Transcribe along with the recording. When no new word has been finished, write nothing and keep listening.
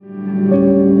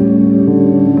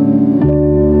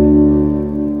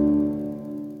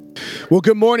Well,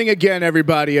 good morning again,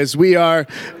 everybody, as we are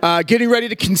getting ready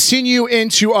to continue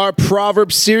into our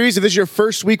Proverbs series. If this is your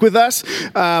first week with us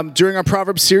during our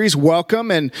Proverbs series,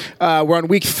 welcome. And we're on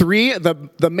week 3.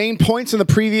 The main points in the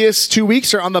previous 2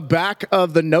 weeks are on the back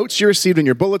of the notes you received in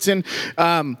your bulletin.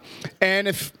 And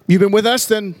if you've been with us,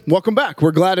 then welcome back.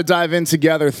 We're glad to dive in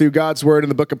together through God's Word in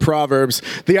the book of Proverbs.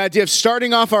 The idea of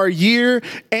starting off our year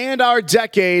and our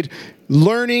decade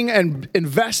learning and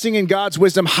investing in God's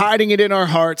wisdom, hiding it in our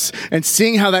hearts, and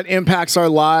seeing how that impacts our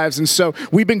lives. And so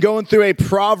we've been going through a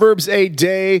Proverbs a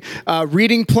day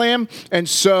reading plan. And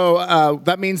so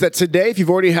that means that today, if you've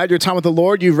already had your time with the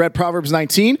Lord, you've read Proverbs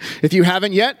 19. If you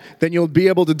haven't yet, then you'll be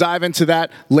able to dive into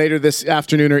that later this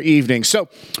afternoon or evening. So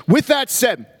with that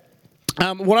said,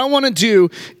 what I want to do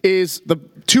is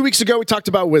 2 weeks ago, we talked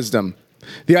about wisdom.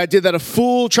 The idea that a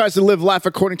fool tries to live life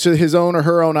according to his own or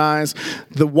her own eyes.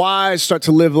 The wise start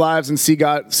to live lives and see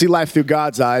life through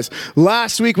God's eyes.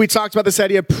 Last week, we talked about this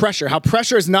idea of pressure, how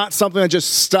pressure is not something that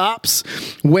just stops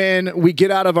when we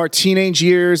get out of our teenage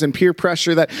years and peer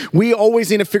pressure, that we always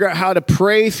need to figure out how to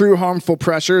pray through harmful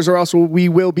pressures, or else we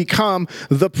will become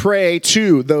the prey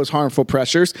to those harmful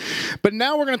pressures. But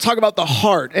now we're going to talk about the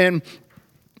heart. And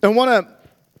I want to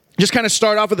just kind of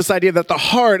start off with this idea that the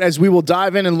heart, as we will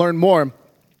dive in and learn more,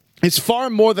 it's far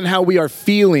more than how we are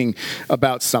feeling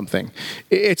about something.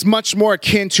 It's much more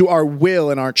akin to our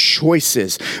will and our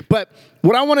choices. But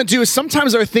what I want to do is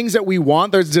sometimes there are things that we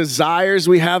want. There's desires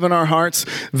we have in our hearts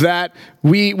that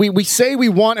we say we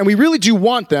want, and we really do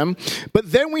want them.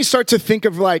 But then we start to think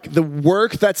of like the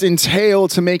work that's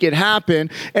entailed to make it happen,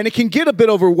 and it can get a bit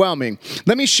overwhelming.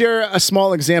 Let me share a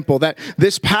small example. That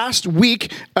this past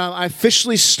week, I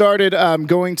officially started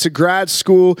going to grad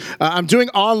school. I'm doing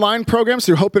online programs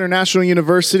through Hope International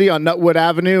University on Nutwood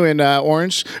Avenue in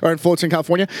in Fullerton,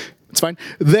 California. It's fine.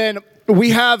 Then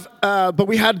we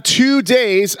had 2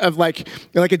 days of like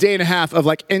a day and a half of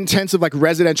like intensive like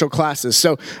residential classes.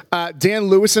 So Dan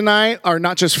Lewis and I are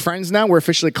not just friends now; we're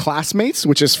officially classmates,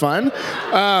 which is fun.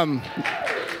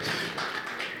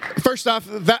 First off,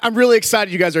 I'm really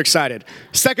excited. You guys are excited.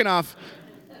 Second off,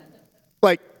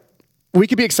 like we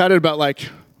could be excited about like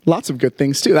lots of good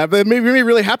things too. That made me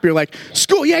really happy. You're like,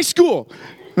 school, yay, school.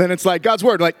 Then it's like God's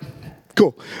word, like,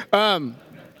 cool.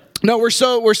 No, we're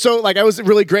so like, I was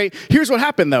really great. Here's what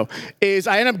happened though, is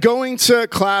I ended up going to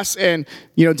class, and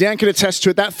Dan could attest to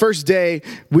it. That first day,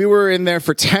 we were in there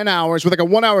for 10 hours with like a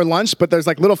 1 hour lunch, but there's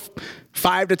like little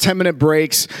 5 to 10 minute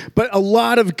breaks, but a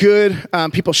lot of good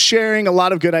people sharing, a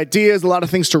lot of good ideas, a lot of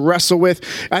things to wrestle with.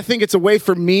 I think it's a way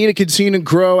for me to continue to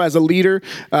grow as a leader,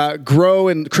 grow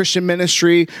in Christian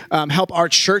ministry, help our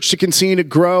church to continue to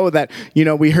grow. That,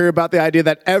 we hear about the idea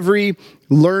that every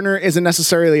learner isn't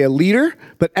necessarily a leader,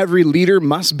 but every leader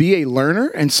must be a learner.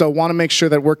 And so want to make sure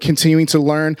that we're continuing to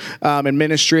learn in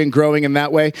ministry and growing in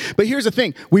that way. But here's the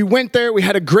thing. We went there. We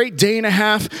had a great day and a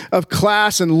half of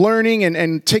class and learning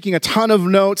and taking a ton of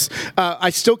notes.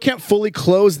 I still can't fully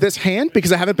close this hand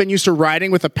because I haven't been used to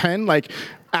writing with a pen like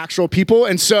actual people.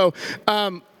 And so,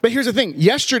 but here's the thing.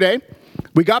 Yesterday,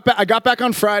 I got back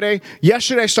on Friday.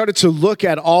 Yesterday, I started to look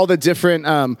at all the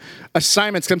different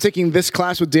assignments. I'm taking this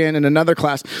class with Dan and another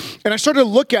class. And I started to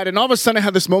look at it, and all of a sudden I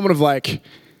had this moment of like,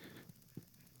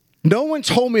 no one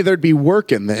told me there'd be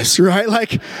work in this, right?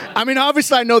 Like, I mean,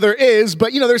 obviously I know there is,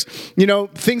 but there's,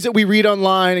 things that we read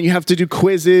online, and you have to do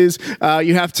quizzes.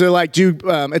 You have to like do,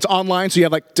 it's online. So you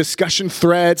have like discussion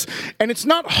threads, and it's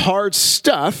not hard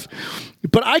stuff,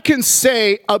 but I can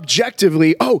say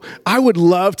objectively, oh, I would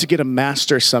love to get a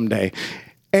master's someday.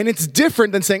 And it's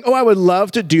different than saying, oh, I would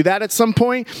love to do that at some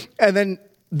point. And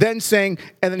then saying,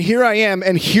 and then here I am,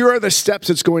 and here are the steps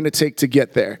it's going to take to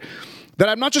get there. That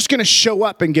I'm not just going to show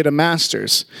up and get a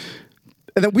master's.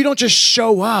 And that we don't just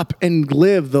show up and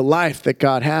live the life that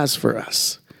God has for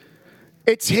us.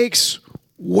 It takes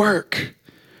work.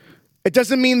 It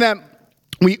doesn't mean that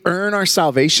we earn our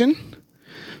salvation.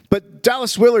 But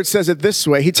Dallas Willard says it this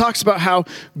way. He talks about how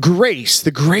grace,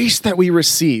 the grace that we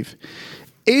receive,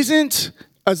 isn't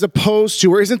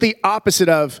the opposite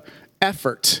of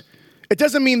effort. It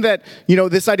doesn't mean that,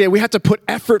 this idea, we have to put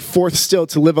effort forth still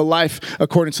to live a life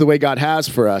according to the way God has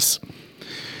for us.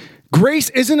 Grace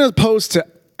isn't opposed to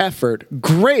effort.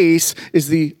 Grace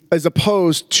is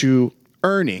opposed to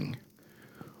earning.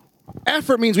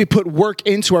 Effort means we put work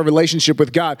into our relationship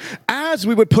with God, as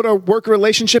we would put our work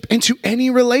relationship into any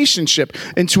relationship,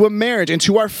 into a marriage,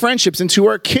 into our friendships, into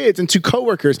our kids, into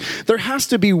coworkers. There has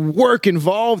to be work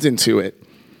involved into it.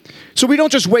 So we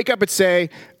don't just wake up and say,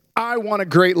 I want a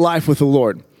great life with the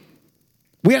Lord.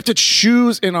 We have to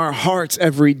choose in our hearts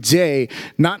every day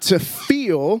not to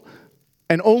feel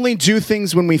and only do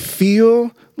things when we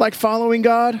feel like following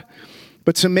God,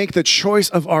 but to make the choice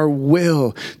of our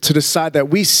will to decide that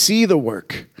we see the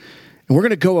work and we're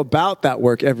going to go about that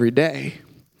work every day.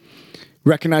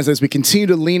 Recognize as we continue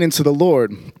to lean into the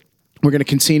Lord, we're going to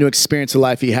continue to experience the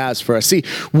life he has for us. See,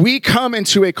 we come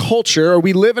into a culture, or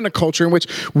we live in a culture in which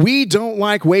we don't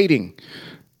like waiting.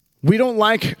 We don't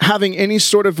like having any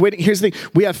sort of waiting. Here's the thing.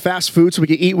 We have fast food so we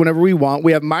can eat whenever we want.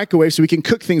 We have microwaves so we can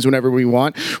cook things whenever we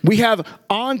want. We have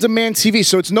on-demand TV.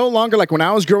 So it's no longer like when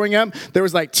I was growing up, there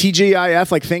was like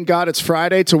TGIF, like thank God it's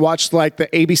Friday, to watch like the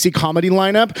ABC comedy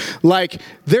lineup. Like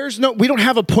we don't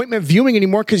have appointment viewing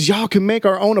anymore because y'all can make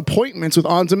our own appointments with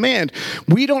on-demand.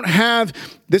 We don't have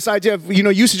this idea of,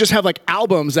 used to just have like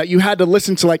albums that you had to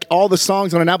listen to like all the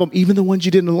songs on an album, even the ones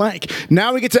you didn't like.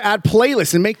 Now we get to add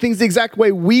playlists and make things the exact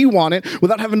way we want it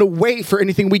without having to wait for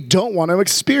anything we don't want to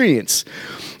experience.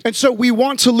 And so we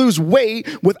want to lose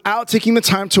weight without taking the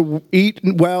time to eat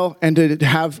well and to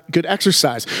have good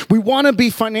exercise. We want to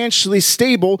be financially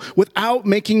stable without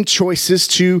making choices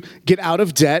to get out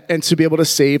of debt and to be able to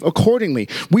save accordingly.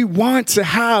 We want to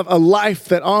have a life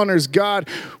that honors God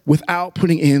without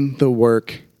putting in the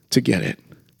work to get it.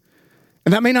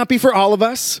 And that may not be for all of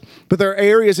us, but there are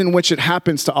areas in which it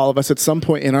happens to all of us at some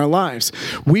point in our lives.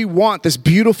 We want this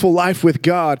beautiful life with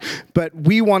God, but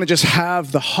we want to just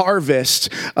have the harvest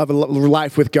of a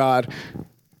life with God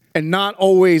and not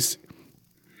always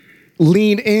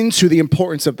lean into the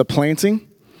importance of the planting,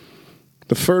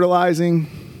 the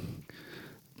fertilizing,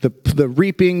 the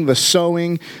reaping, the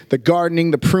sowing, the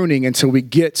gardening, the pruning until we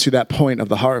get to that point of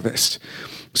the harvest.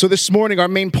 So this morning, our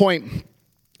main point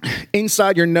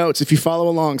inside your notes, if you follow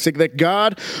along, say that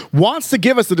God wants to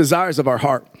give us the desires of our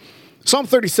heart. Psalm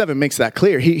 37 makes that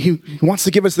clear. He wants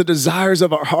to give us the desires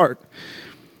of our heart.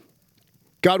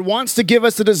 God wants to give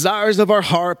us the desires of our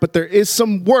heart, but there is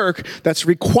some work that's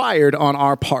required on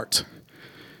our part.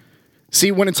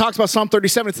 See, when it talks about Psalm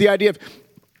 37, it's the idea of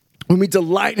when we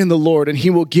delight in the Lord and he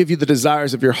will give you the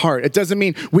desires of your heart. It doesn't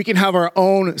mean we can have our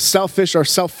own selfish or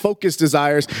self-focused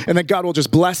desires and that God will just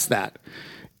bless that.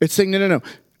 It's saying, no.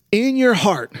 In your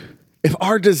heart, if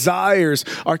our desires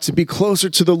are to be closer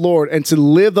to the Lord and to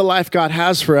live the life God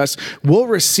has for us, we'll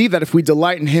receive that if we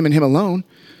delight in him and him alone.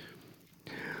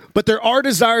 But there are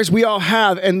desires we all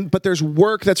have, but there's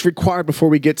work that's required before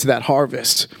we get to that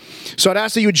harvest. So I'd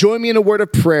ask that you join me in a word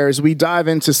of prayer as we dive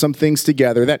into some things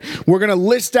together, that we're going to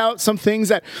list out some things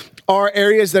that are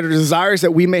areas that are desires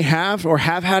that we may have or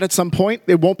have had at some point.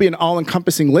 It won't be an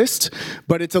all-encompassing list,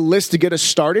 but it's a list to get us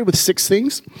started with 6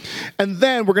 things. And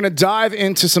then we're going to dive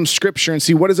into some scripture and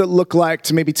see what does it look like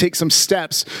to maybe take some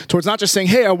steps towards not just saying,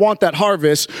 hey, I want that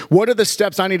harvest. What are the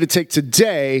steps I need to take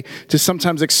today to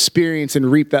sometimes experience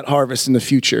and reap that harvest in the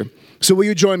future? So will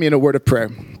you join me in a word of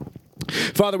prayer?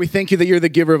 Father, we thank you that you're the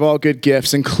giver of all good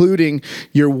gifts, including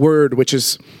your word, which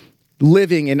is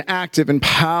living and active and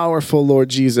powerful, Lord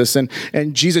Jesus. And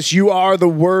Jesus, you are the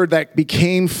word that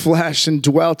became flesh and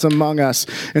dwelt among us.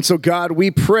 And so, God,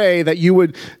 we pray that you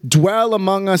would dwell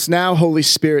among us now, Holy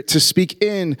Spirit, to speak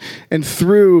in and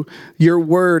through your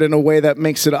word in a way that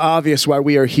makes it obvious why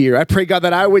we are here. I pray, God,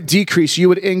 that I would decrease, you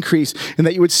would increase, and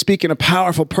that you would speak in a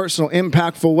powerful, personal,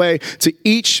 impactful way to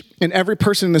each and every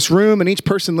person in this room and each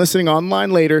person listening online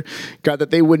later, God,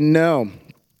 that they would know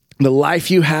the life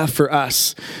you have for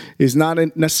us is not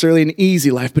necessarily an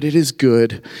easy life, but it is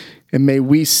good. And may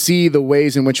we see the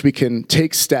ways in which we can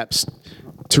take steps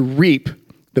to reap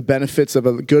the benefits of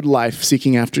a good life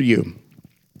seeking after you.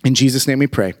 In Jesus' name we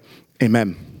pray.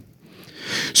 Amen.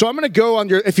 So I'm going to go on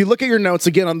if you look at your notes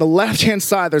again, on the left-hand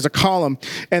side, there's a column.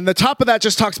 And the top of that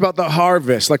just talks about the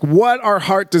harvest, like what our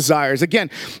heart desires. Again,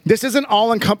 this isn't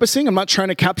all-encompassing. I'm not trying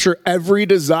to capture every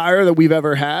desire that we've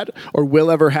ever had or will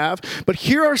ever have. But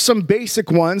here are some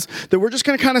basic ones that we're just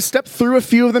going to kind of step through a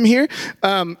few of them here.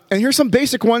 And here's some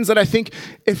basic ones that I think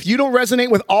if you don't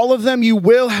resonate with all of them, you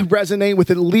will resonate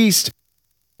with at least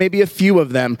maybe a few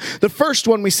of them. The first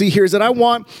one we see here is that I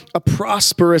want a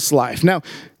prosperous life. Now,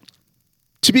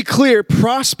 to be clear,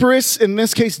 prosperous in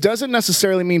this case doesn't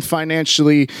necessarily mean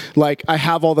financially, like I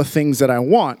have all the things that I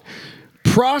want.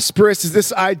 Prosperous is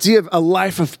this idea of a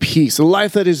life of peace, a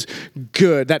life that is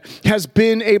good, that has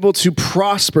been able to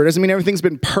prosper. It doesn't mean everything's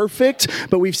been perfect,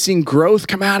 but we've seen growth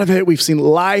come out of it. We've seen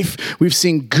life. We've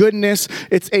seen goodness.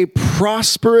 It's a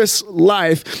prosperous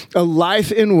life, a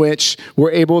life in which we're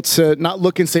able to not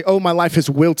look and say, oh, my life has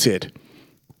wilted,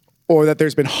 or that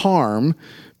there's been harm,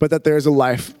 but that there's a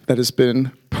life that has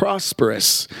been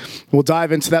prosperous. We'll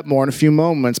dive into that more in a few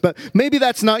moments. But maybe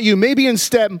that's not you. Maybe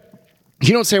instead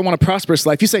You don't say, I want a prosperous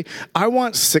life. You say, I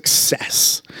want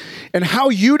success. And how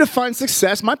you define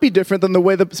success might be different than the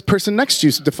way the person next to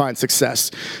you defines success.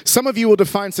 Some of you will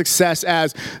define success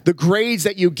as the grades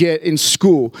that you get in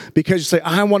school because you say,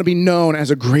 I want to be known as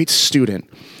a great student.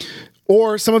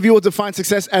 Or some of you will define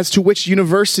success as to which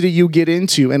university you get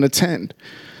into and attend.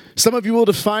 Some of you will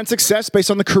define success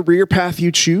based on the career path you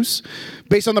choose,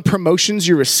 based on the promotions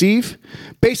you receive,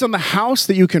 based on the house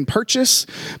that you can purchase,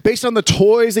 based on the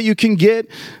toys that you can get,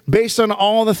 based on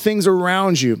all the things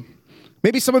around you.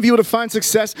 Maybe some of you will define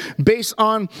success based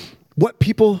on what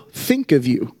people think of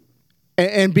you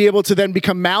and be able to then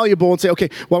become malleable and say, okay,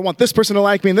 well, I want this person to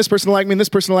like me and this person to like me and this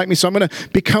person to like me. So I'm going to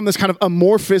become this kind of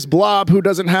amorphous blob who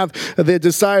doesn't have the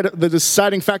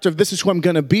deciding factor of this is who I'm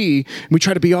going to be. And we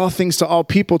try to be all things to all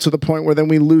people to the point where then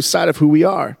we lose sight of who we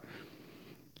are.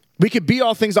 We could be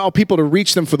all things to all people to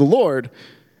reach them for the Lord.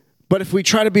 But if we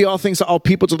try to be all things to all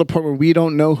people to the point where we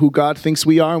don't know who God thinks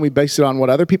we are and we base it on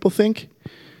what other people think,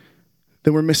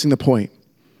 then we're missing the point.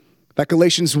 That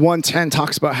Galatians 1:10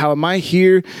 talks about how am I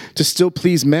here to still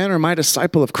please men or am I a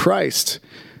disciple of Christ?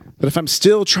 That if I'm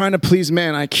still trying to please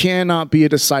men, I cannot be a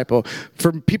disciple.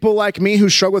 For people like me who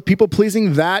struggle with people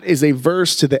pleasing, that is a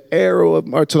verse to the arrow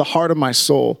or to the heart of my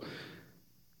soul.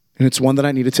 And it's one that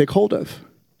I need to take hold of.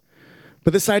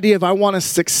 But this idea of I want a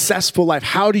successful life,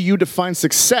 how do you define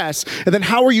success? And then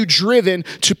how are you driven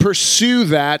to pursue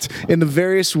that in the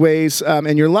various ways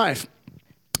in your life?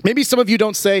 Maybe some of you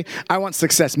don't say, I want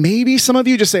success. Maybe some of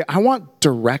you just say, I want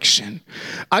direction.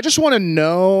 I just want to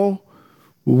know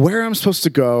where I'm supposed to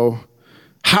go,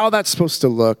 how that's supposed to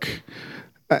look.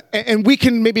 And we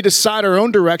can maybe decide our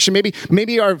own direction.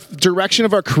 Maybe our direction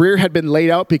of our career had been laid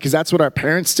out because that's what our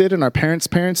parents did and our parents'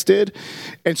 parents did.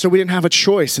 And so we didn't have a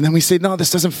choice. And then we say, no, this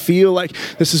doesn't feel like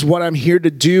this is what I'm here to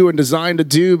do and designed to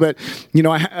do. But,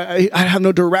 I have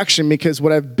no direction because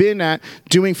what I've been at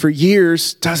doing for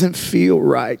years doesn't feel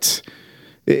right.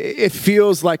 It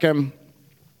feels like I'm,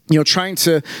 trying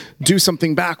to do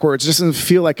something backwards. It doesn't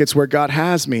feel like it's where God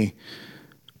has me.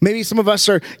 Maybe some of us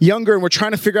are younger and we're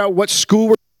trying to figure out what school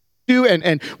we're going to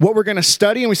and what we're going to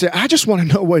study. And we say, I just want to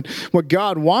know what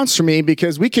God wants for me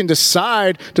because we can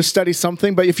decide to study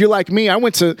something. But if you're like me, I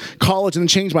went to college and then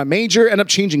changed my major, ended up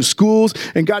changing schools,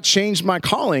 and God changed my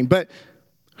calling. But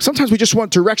sometimes we just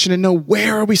want direction and know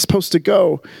where are we supposed to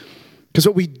go. Because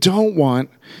what we don't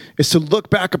want is to look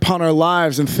back upon our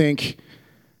lives and think,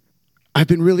 I've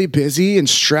been really busy and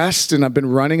stressed and I've been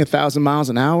running 1,000 miles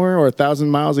an hour or 1,000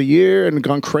 miles a year and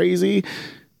gone crazy,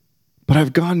 but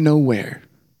I've gone nowhere.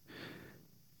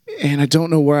 And I don't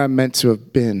know where I'm meant to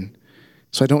have been.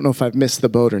 So I don't know if I've missed the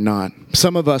boat or not.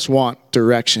 Some of us want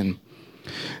direction.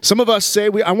 Some of us say,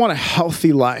 I want a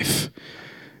healthy life.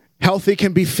 Healthy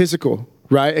can be physical,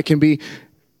 right? It can be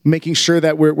making sure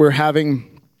that we're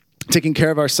taking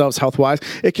care of ourselves health-wise.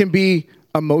 It can be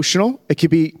emotional. It could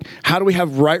be, how do we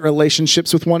have right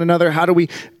relationships with one another? How do we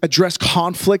address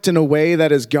conflict in a way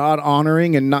that is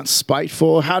God-honoring and not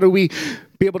spiteful? How do we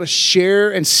be able to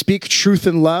share and speak truth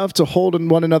and love to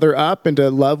hold one another up and to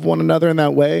love one another in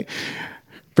that way?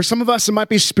 For some of us, it might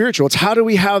be spiritual. It's how do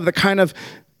we have the kind of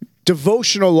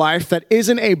devotional life that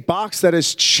isn't a box that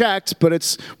is checked, but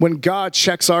it's when God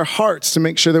checks our hearts to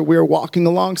make sure that we're walking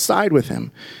alongside with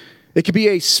him. It could be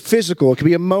a physical, it could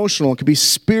be emotional, it could be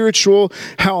spiritual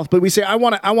health. But we say, I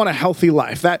want a healthy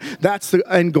life. That's the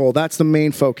end goal. That's the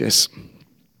main focus.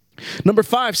 Number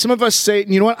 5, some of us say,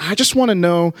 you know what? I just want to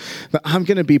know that I'm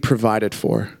going to be provided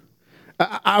for.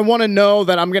 I want to know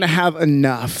that I'm going to have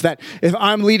enough, that if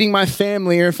I'm leading my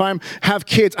family or if I have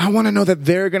kids, I want to know that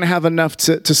they're going to have enough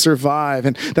to survive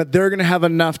and that they're going to have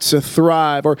enough to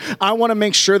thrive. Or I want to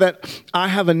make sure that I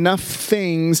have enough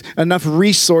things, enough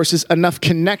resources, enough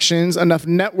connections, enough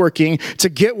networking to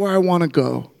get where I want to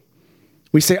go.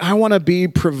 We say, I want to be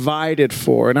provided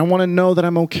for, and I want to know that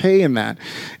I'm okay in that,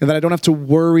 and that I don't have to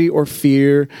worry or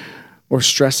fear or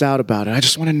stress out about it. I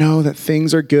just want to know that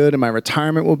things are good and my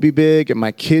retirement will be big and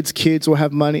my kids will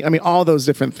have money. I mean, all those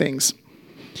different things.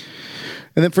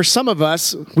 And then for some of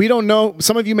us, we don't know.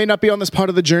 Some of you may not be on this part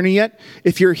of the journey yet.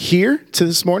 If you're here to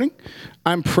this morning,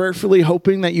 I'm prayerfully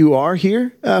hoping that you are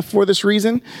here for this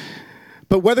reason.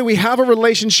 But whether we have a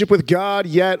relationship with God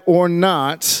yet or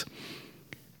not,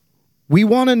 we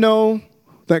want to know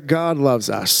that God loves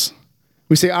us.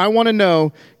 We say, I want to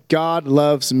know God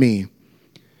loves me.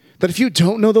 That if you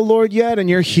don't know the Lord yet and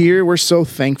you're here, we're so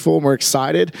thankful and we're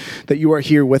excited that you are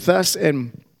here with us.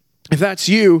 And if that's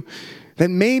you,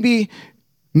 then maybe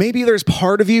there's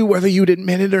part of you, whether you'd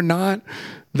admit it or not,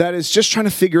 that is just trying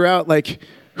to figure out, like,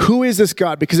 who is this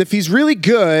God? Because if he's really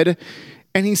good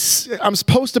and I'm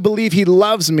supposed to believe he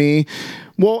loves me.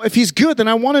 Well, if he's good, then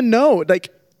I want to know, like,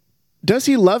 does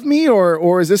he love me,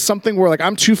 or is this something where like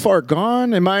I'm too far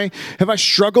gone? Have I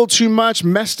struggled too much,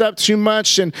 messed up too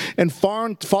much, and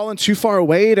fallen too far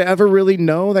away to ever really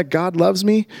know that God loves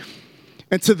me?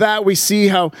 And to that we see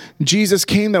how Jesus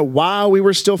came, that while we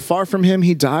were still far from him,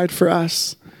 he died for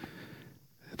us.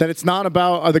 That it's not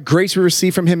about the grace we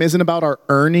receive from him isn't about our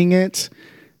earning it.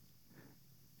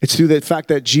 It's through the fact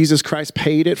that Jesus Christ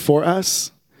paid it for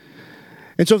us.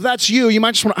 And so if that's you, you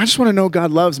might I just want to know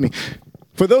God loves me.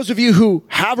 For those of you who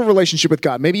have a relationship with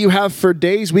God, maybe you have for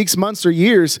days, weeks, months, or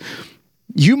years,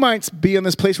 you might be in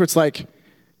this place where it's like,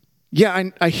 yeah,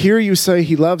 I hear you say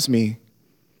he loves me,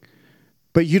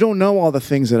 but you don't know all the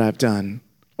things that I've done,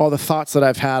 all the thoughts that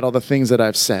I've had, all the things that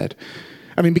I've said.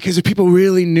 I mean, because if people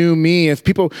really knew me,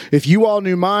 if you all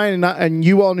knew mine and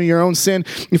you all knew your own sin,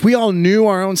 if we all knew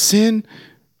our own sin,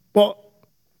 well,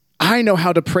 I know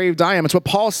how depraved I am. It's what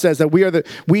Paul says, that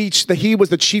that he was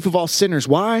the chief of all sinners.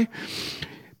 Why?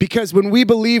 Because when we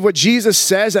believe what Jesus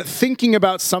says, that thinking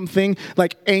about something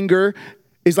like anger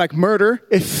is like murder,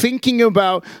 if thinking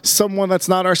about someone that's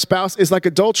not our spouse is like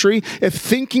adultery, if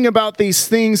thinking about these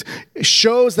things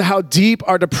shows how deep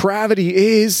our depravity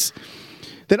is,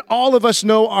 then all of us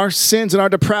know our sins and our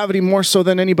depravity more so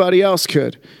than anybody else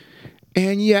could.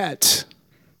 And yet,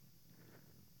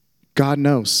 God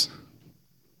knows.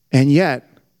 And yet,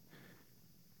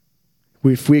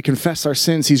 if we confess our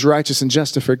sins, he's righteous and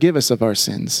just to forgive us of our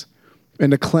sins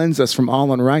and to cleanse us from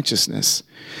all unrighteousness.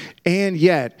 And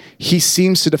yet, he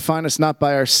seems to define us not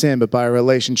by our sin, but by our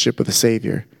relationship with the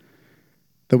Savior.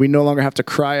 That we no longer have to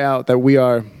cry out that we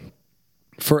are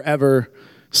forever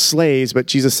slaves, but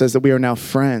Jesus says that we are now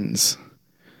friends.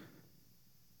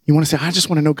 You want to say, I just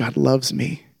want to know God loves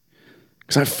me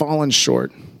because I've fallen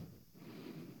short.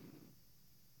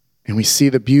 And we see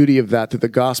the beauty of that through the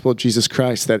gospel of Jesus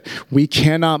Christ, that we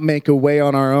cannot make a way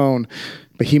on our own,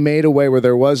 but he made a way where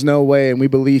there was no way, and we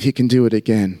believe he can do it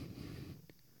again.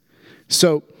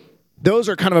 So those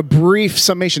are kind of a brief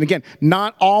summation. Again,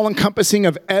 not all encompassing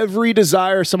of every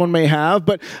desire someone may have,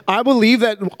 but I believe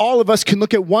that all of us can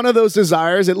look at one of those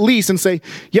desires at least and say,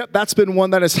 yep, that's been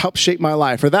one that has helped shape my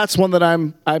life, or that's one that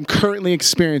I'm currently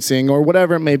experiencing, or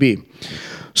whatever it may be.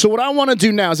 So what I want to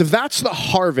do now is, if that's the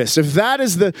harvest, if that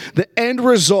is the end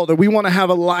result, that we want to have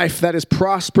a life that is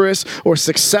prosperous or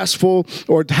successful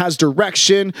or has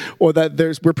direction, or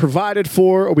that we're provided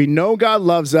for, or we know God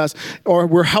loves us, or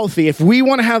we're healthy, if we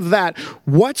want to have that,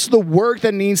 what's the work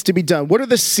that needs to be done? What are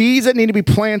the seeds that need to be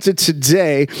planted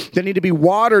today, that need to be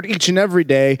watered each and every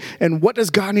day? And what does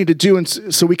God need to do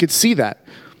so we could see that?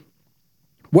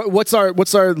 What's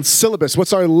our syllabus?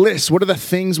 What's our list? What are the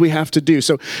things we have to do?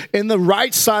 So in the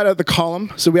right side of the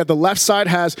column, so we have the left side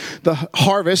has the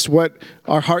harvest, what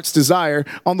our hearts desire.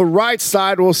 On the right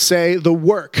side will say the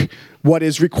work, what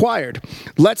is required.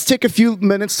 Let's take a few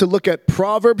minutes to look at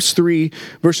Proverbs 3,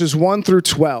 verses 1 through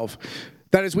 12.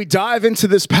 That as we dive into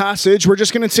this passage, we're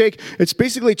just going to take, it's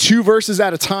basically 2 verses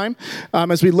at a time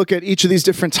as we look at each of these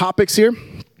different topics here.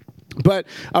 But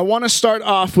I want to start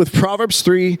off with Proverbs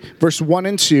 3, verse 1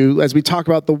 and 2, as we talk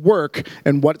about the work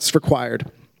and what's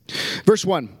required. Verse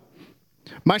 1,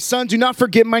 my son, do not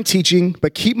forget my teaching,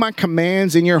 but keep my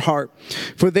commands in your heart,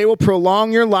 for they will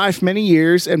prolong your life many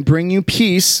years and bring you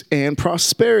peace and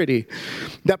prosperity.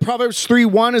 That Proverbs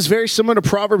 3:1 is very similar to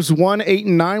Proverbs 1, 8,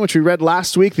 and 9, which we read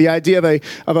last week. The idea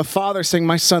of a father saying,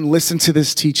 my son, listen to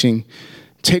this teaching.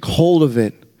 Take hold of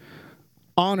it.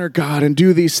 Honor God and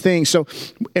do these things. So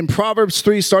in Proverbs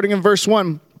 3, starting in verse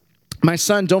 1, my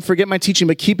son, don't forget my teaching,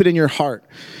 but keep it in your heart.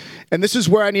 And this is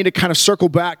where I need to kind of circle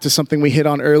back to something we hit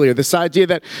on earlier. This idea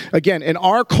that, again, in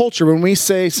our culture, when we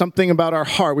say something about our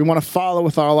heart, we want to follow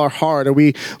with all our heart, or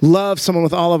we love someone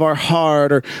with all of our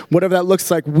heart, or whatever that looks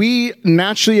like, we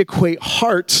naturally equate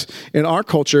heart in our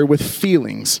culture with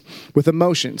feelings, with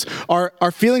emotions. Are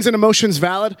feelings and emotions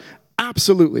valid?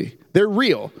 Absolutely. They're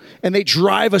real, and they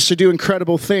drive us to do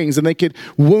incredible things, and they could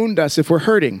wound us if we're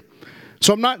hurting.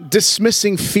 So I'm not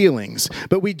dismissing feelings,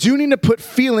 but we do need to put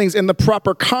feelings in the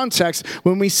proper context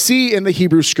when we see in the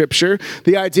Hebrew scripture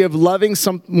the idea of loving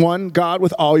someone, God,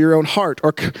 with all your own heart,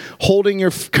 or holding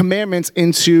your commandments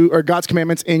or God's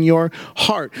commandments in your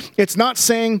heart. It's not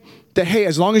saying that, hey,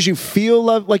 as long as you feel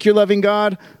like you're loving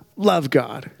God, love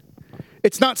God.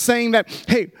 It's not saying that,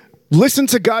 hey, listen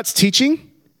to God's teaching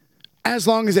as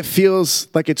long as it feels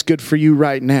like it's good for you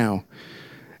right now.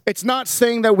 It's not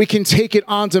saying that we can take it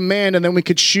on demand and then we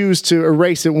could choose to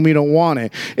erase it when we don't want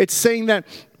it. It's saying that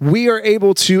we are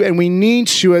able to, and we need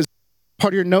to, as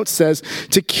part of your note says,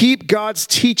 to keep God's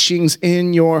teachings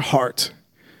in your heart.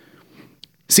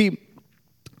 See,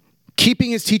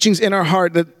 keeping his teachings in our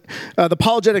heart. The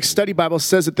Apologetic Study Bible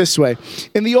says it this way.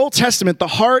 In the Old Testament, the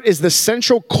heart is the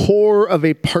central core of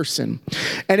a person,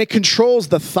 and it controls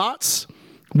the thoughts,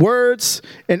 words,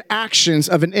 and actions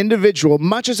of an individual,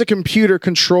 much as a computer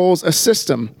controls a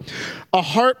system. A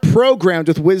heart programmed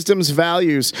with wisdom's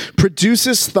values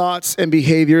produces thoughts and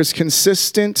behaviors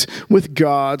consistent with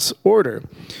God's order.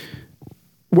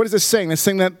 What is this saying? It's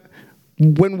saying that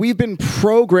when we've been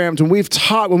programmed, when we've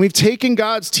taught, when we've taken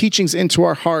God's teachings into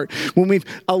our heart, when we've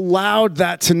allowed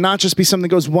that to not just be something that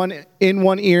goes in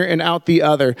one ear and out the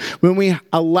other, when we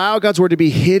allow God's word to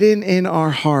be hidden in our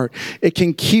heart, it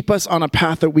can keep us on a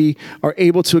path that we are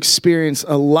able to experience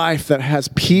a life that has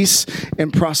peace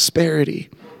and prosperity.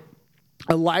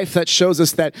 A life that shows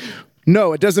us that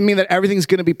no, it doesn't mean that everything's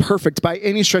going to be perfect by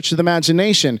any stretch of the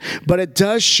imagination, but it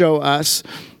does show us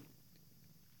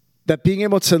that being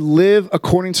able to live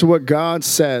according to what God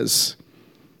says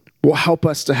will help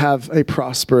us to have a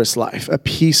prosperous life, a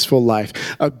peaceful life,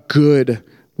 a good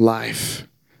life.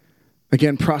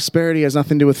 Again, prosperity has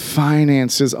nothing to do with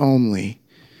finances only.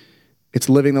 It's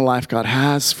living the life God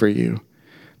has for you.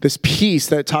 This peace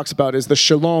that it talks about is the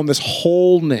shalom, this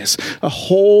wholeness, a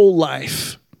whole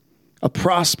life, a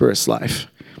prosperous life.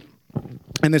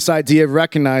 And this idea of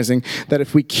recognizing that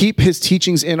if we keep his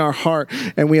teachings in our heart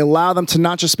and we allow them to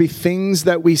not just be things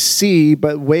that we see,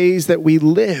 but ways that we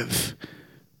live,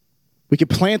 we can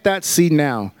plant that seed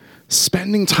now,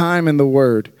 spending time in the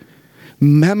word,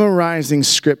 memorizing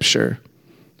scripture,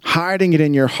 hiding it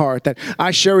in your heart. That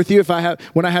I share with you,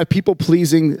 when I have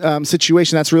people-pleasing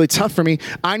situation that's really tough for me,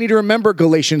 I need to remember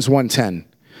Galatians 1:10.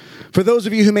 For those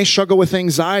of you who may struggle with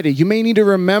anxiety, you may need to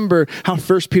remember how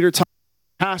 1 Peter talks.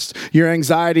 Cast your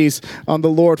anxieties on the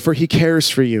Lord, for he cares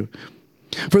for you.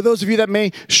 For those of you that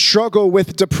may struggle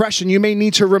with depression, you may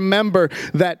need to remember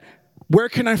that where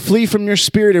can I flee from your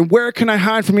spirit and where can I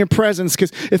hide from your presence?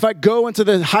 Because if I go into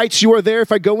the heights, you are there.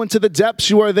 If I go into the depths,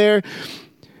 you are there.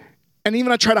 And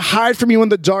even I try to hide from you in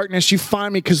the darkness, you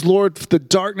find me because, Lord, the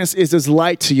darkness is as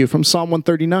light to you, from Psalm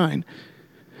 139.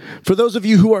 For those of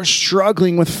you who are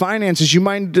struggling with finances, you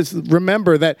might just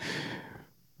remember that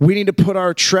we need to put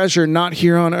our treasure not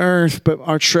here on earth, but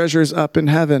our treasure is up in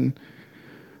heaven.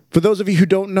 For those of you who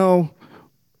don't know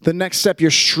the next step, you're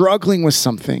struggling with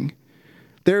something,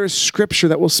 there is scripture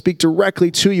that will speak directly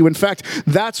to you. In fact,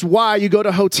 that's why you go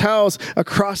to hotels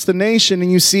across the nation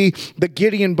and you see the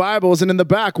Gideon Bibles, and in the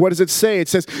back, what does it say? It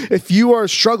says, if you are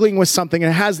struggling with something,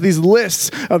 and it has these lists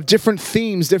of different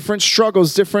themes, different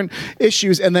struggles, different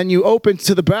issues, and then you open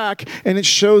to the back and it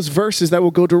shows verses that will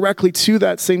go directly to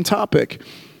that same topic.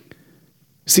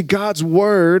 See, God's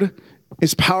word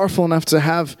is powerful enough to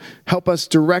help us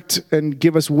direct and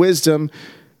give us wisdom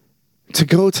to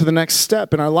go to the next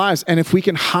step in our lives. And if we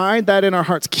can hide that in our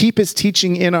hearts, keep his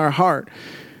teaching in our heart,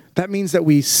 that means that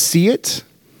we see it,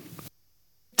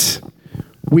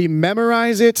 we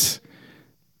memorize it,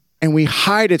 and we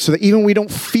hide it so that even we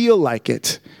don't feel like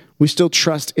it, we still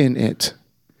trust in it.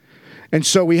 And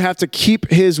so we have to keep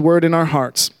his word in our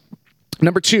hearts.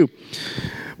 Number 2,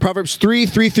 Proverbs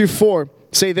 3:3-4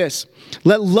 say this: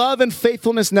 let love and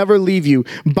faithfulness never leave you.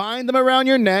 Bind them around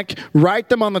your neck, write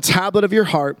them on the tablet of your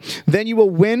heart. Then you will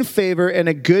win favor and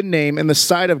a good name in the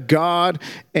sight of God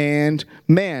and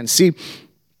man. See,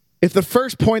 if the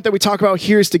first point that we talk about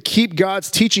here is to keep God's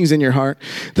teachings in your heart,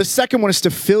 the second one is to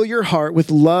fill your heart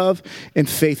with love and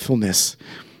faithfulness.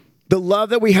 The love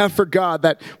that we have for God,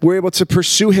 that we're able to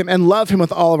pursue him and love him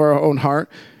with all of our own heart.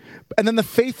 And then the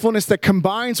faithfulness that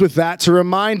combines with that to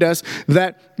remind us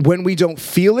that when we don't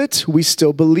feel it, we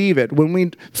still believe it. When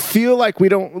we feel like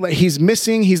he's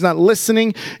missing, he's not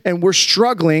listening, and we're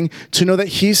struggling, to know that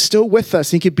he's still with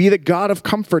us. He could be the God of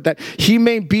comfort, that he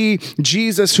may be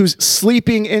Jesus who's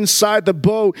sleeping inside the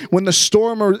boat when the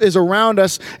storm is around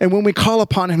us. And when we call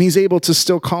upon him, he's able to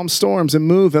still calm storms and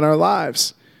move in our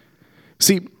lives.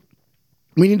 See,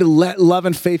 we need to let love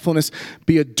and faithfulness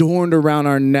be adorned around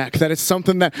our neck. That it's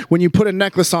something that when you put a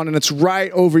necklace on and it's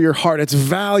right over your heart, it's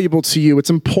valuable to you, it's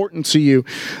important to you.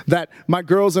 That my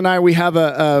girls and I, we have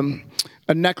a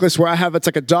necklace where it's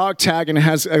like a dog tag, and it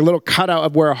has a little cutout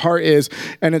of where a heart is,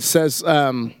 and it says,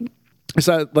 it's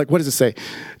like, what does it say?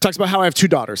 It talks about how I have 2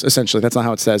 daughters, essentially. That's not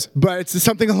how it says. But it's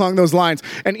something along those lines.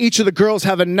 And each of the girls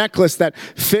have a necklace that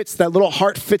fits, that little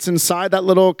heart fits inside that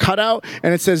little cutout,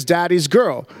 and it says Daddy's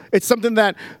Girl. It's something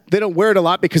that they don't wear it a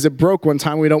lot because it broke one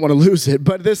time. We don't want to lose it.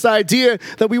 But this idea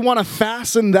that we want to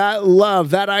fasten that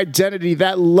love, that identity,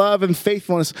 that love and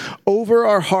faithfulness over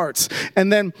our hearts.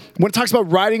 And then when it talks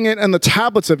about writing it on the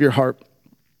tablets of your heart,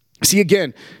 see,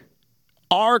 again,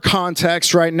 our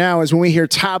context right now is when we hear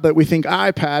tablet, we think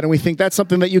iPad, and we think that's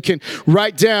something that you can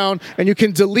write down and you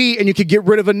can delete and you can get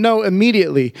rid of a note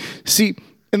immediately. See,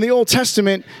 in the Old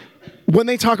Testament, when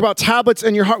they talk about tablets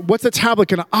in your heart, what's a tablet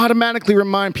going to automatically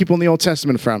remind people in the Old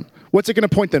Testament from? What's it going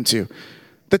to point them to?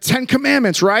 The 10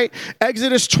 Commandments, right?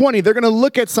 Exodus 20, they're going to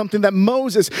look at something that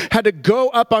Moses had to go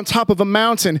up on top of a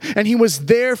mountain, and he was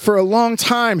there for a long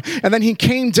time, and then he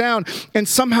came down, and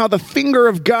somehow the finger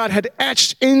of God had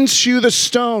etched into the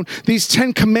stone these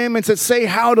 10 Commandments that say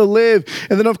how to live.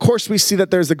 And then, of course, we see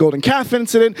that there's the golden calf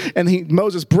incident, and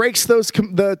Moses breaks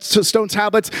the stone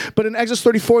tablets, but in Exodus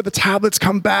 34, the tablets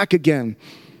come back again.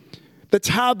 The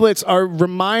tablets are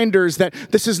reminders that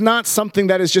this is not something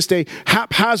that is just a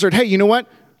haphazard, hey, you know what?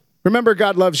 Remember,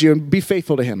 God loves you, and be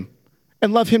faithful to him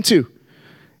and love him too.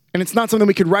 And it's not something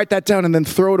we could write that down and then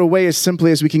throw it away as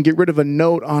simply as we can get rid of a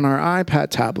note on our iPad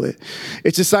tablet.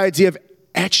 It's this idea of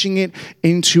etching it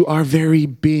into our very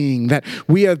being, that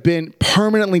we have been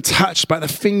permanently touched by the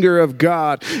finger of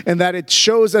God, and that it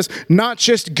shows us not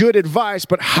just good advice,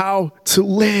 but how to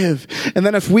live. And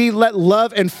then if we let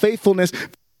love and faithfulness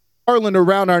garland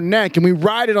around our neck and we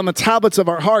write it on the tablets of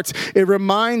our hearts, it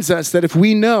reminds us that if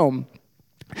we know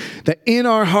that in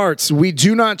our hearts, we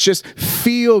do not just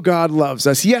feel God loves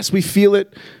us. Yes, we feel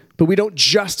it, but we don't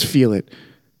just feel it.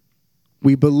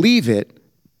 We believe it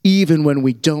even when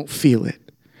we don't feel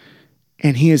it.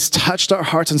 And he has touched our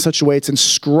hearts in such a way, it's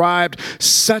inscribed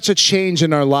such a change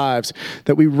in our lives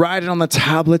that we write it on the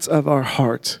tablets of our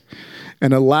heart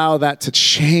and allow that to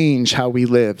change how we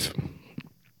live.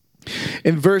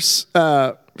 In verse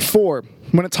 4,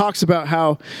 when it talks about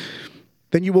how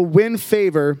then you will win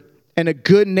favor and a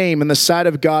good name in the sight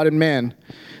of God and man.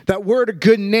 That word, a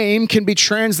good name, can be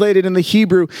translated in the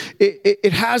Hebrew.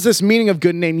 It has this meaning of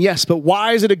good name, yes, but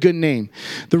why is it a good name?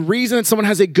 The reason that someone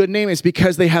has a good name is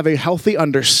because they have a healthy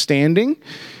understanding,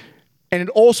 and it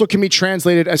also can be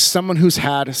translated as someone who's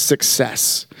had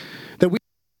success.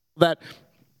 That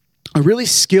are really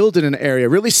skilled in an area,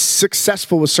 really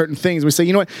successful with certain things. We say,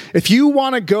 you know what, if you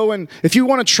want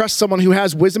to trust someone who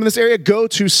has wisdom in this area, go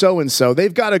to so-and-so.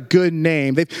 They've got a good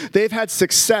name. They've had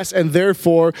success, and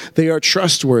therefore they are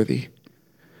trustworthy.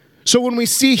 So when we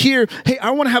see here, hey,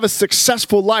 I want to have a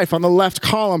successful life on the left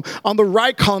column, on the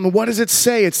right column, what does it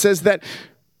say? It says that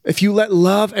if you let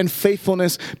love and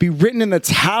faithfulness be written in the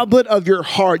tablet of your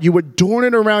heart, you adorn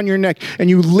it around your neck, and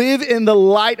you live in the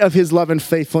light of his love and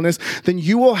faithfulness, then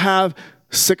you will have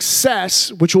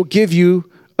success, which will give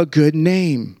you a good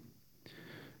name.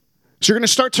 So you're going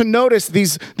to start to notice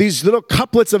these little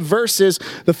couplets of verses.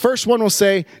 The first one will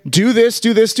say, do this,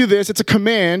 do this, do this. It's a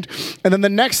command. And then the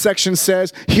next section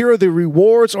says, here are the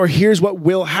rewards, or here's what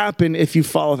will happen if you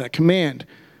follow that command.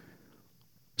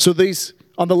 So these,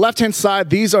 on the left-hand side,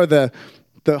 these are the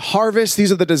harvest.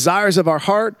 These are the desires of our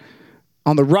heart.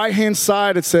 On the right-hand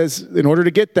side, it says, in order to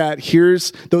get that,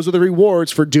 those are the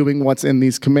rewards for doing what's in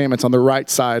these commandments on the right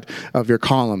side of your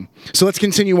column. So let's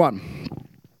continue on.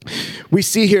 We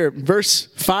see here, verse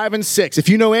 5 and 6. If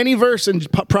you know any verse in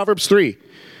Proverbs 3,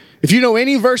 if you know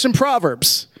any verse in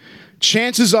Proverbs,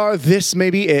 chances are this may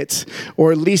be it,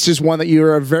 or at least is one that you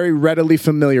are very readily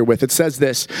familiar with. It says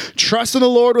this: trust in the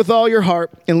Lord with all your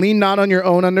heart and lean not on your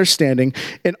own understanding.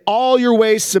 In all your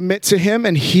ways submit to him,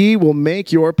 and he will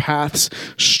make your paths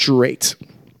straight.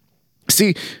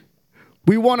 See,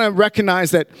 we want to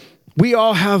recognize that we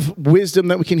all have wisdom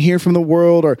that we can hear from the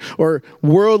world, or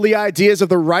worldly ideas of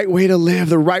the right way to live,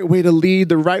 the right way to lead,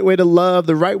 the right way to love,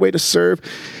 the right way to serve.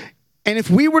 And if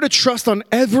we were to trust on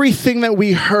everything that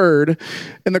we heard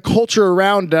in the culture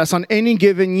around us on any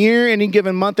given year, any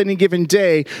given month, any given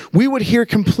day, we would hear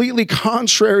completely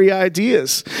contrary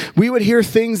ideas. We would hear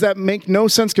things that make no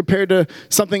sense compared to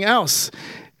something else.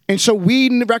 And so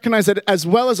we recognize that as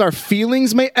well as our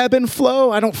feelings may ebb and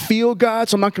flow, I don't feel God,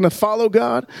 so I'm not going to follow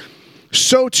God.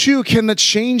 So too can the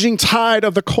changing tide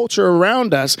of the culture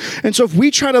around us. And so if we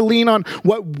try to lean on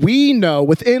what we know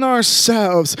within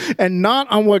ourselves and not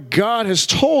on what God has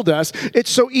told us, it's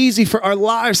so easy for our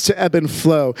lives to ebb and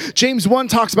flow. James 1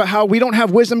 talks about how we don't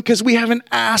have wisdom because we haven't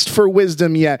asked for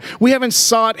wisdom yet. We haven't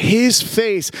sought his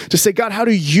face to say, God, how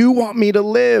do you want me to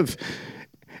live?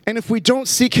 And if we don't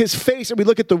seek his face and we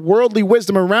look at the worldly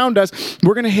wisdom around us,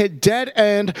 we're going to hit dead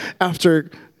end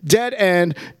after dead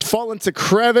end, fall into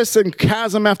crevice and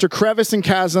chasm after crevice and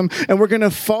chasm, and we're going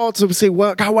to fall to say,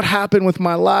 well, God, what happened with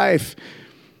my life?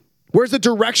 Where's the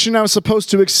direction I was supposed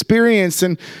to experience?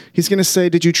 And he's going to say,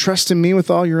 did you trust in me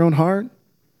with all your own heart?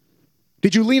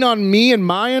 Did you lean on me and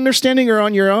my understanding, or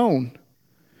on your own?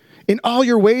 In all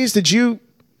your ways, did you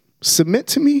submit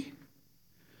to me?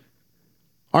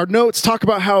 Our notes talk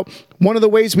about how one of the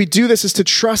ways we do this is to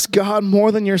trust God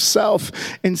more than yourself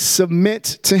and submit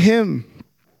to him.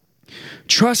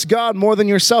 Trust God more than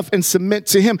yourself and submit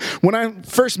to him. When I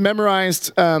first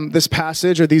memorized this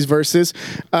passage or these verses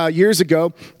years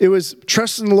ago, it was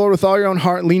trust in the Lord with all your own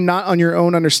heart, lean not on your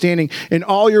own understanding. In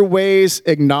all your ways,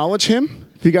 acknowledge him.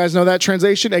 If you guys know that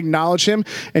translation, acknowledge him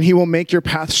and he will make your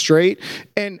path straight.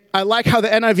 And I like how the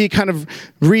NIV kind of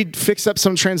fixed up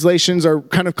some translations or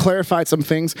kind of clarified some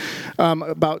things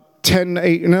about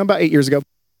 8 years ago.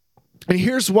 And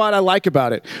here's what I like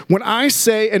about it. When I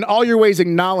say, in all your ways,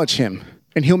 acknowledge him,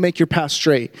 and he'll make your path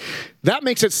straight, that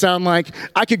makes it sound like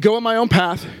I could go on my own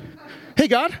path. Hey,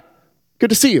 God, good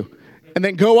to see you. And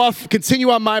then go off,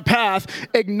 continue on my path,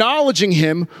 acknowledging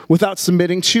him without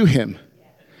submitting to him.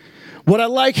 What I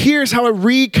like here is how it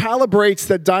recalibrates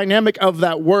the dynamic of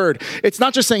that word. It's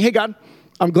not just saying, hey, God,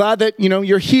 I'm glad that,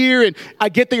 you're here, and I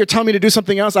get that you're telling me to do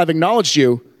something else. I've acknowledged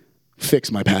you.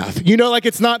 Fix my path.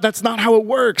 That's not how it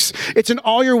works. It's in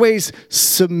all your ways,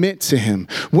 submit to him.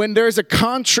 When there's a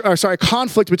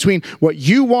conflict between what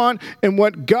you want and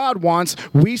what God wants,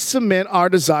 we submit our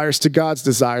desires to God's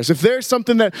desires. If there's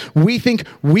something that we think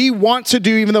we want to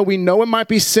do, even though we know it might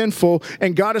be sinful,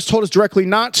 and God has told us directly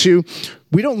not to,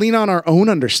 we don't lean on our own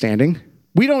understanding.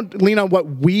 We don't lean on what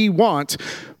we want.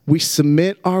 We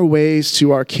submit our ways to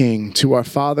our King, to our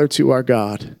Father, to our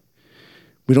God.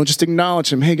 We don't just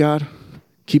acknowledge him, hey, God,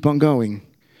 keep on going.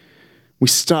 We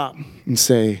stop and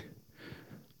say,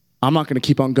 I'm not going to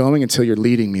keep on going until you're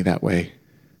leading me that way.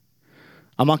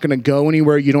 I'm not going to go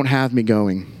anywhere you don't have me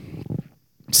going.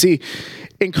 See,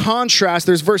 in contrast,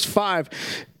 there's verse 5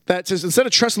 that says, instead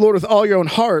of trust the Lord with all your own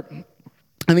heart,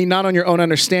 and lean not on your own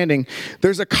understanding,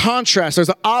 there's a contrast. There's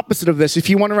the opposite of this. If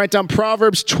you want to write down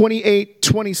Proverbs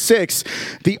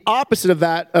 28:26, the opposite of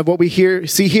that, of what we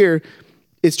see here,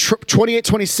 is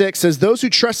 28:26 says, those who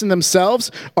trust in themselves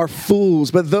are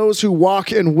fools, but those who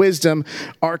walk in wisdom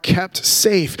are kept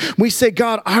safe. We say,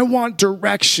 God, I want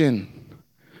direction.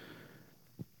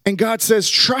 And God says,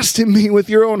 trust in me with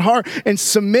your own heart and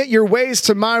submit your ways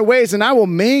to my ways, and I will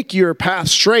make your path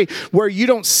straight. Where you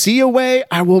don't see a way,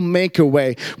 I will make a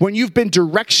way. When you've been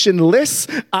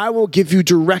directionless, I will give you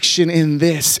direction in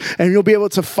this, and you'll be able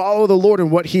to follow the Lord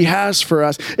and what he has for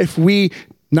us if we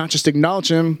not just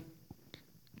acknowledge him,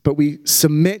 but we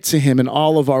submit to him in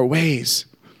all of our ways.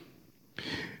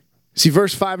 See,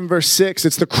 verse 5 and verse 6,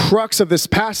 it's the crux of this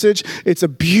passage. It's a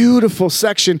beautiful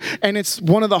section, and it's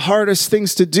one of the hardest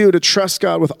things to do, to trust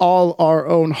God with all our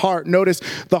own heart. Notice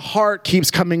the heart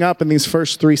keeps coming up in these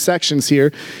first 3 sections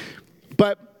here.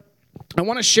 But I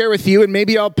want to share with you, and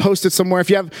maybe I'll post it somewhere.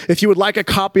 If you would like a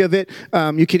copy of it,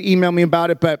 you can email me about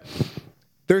it. But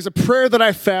there's a prayer that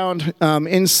I found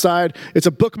inside. It's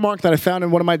a bookmark that I found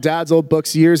in one of my dad's old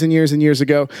books years and years and years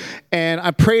ago. And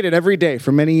I prayed it every day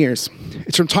for many years.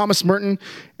 It's from Thomas Merton.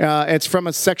 It's from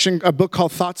a book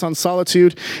called Thoughts on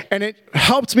Solitude. And it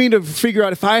helped me to figure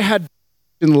out if I had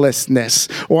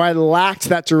directionlessness or I lacked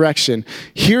that direction.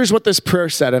 Here's what this prayer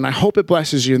said, and I hope it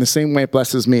blesses you in the same way it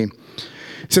blesses me.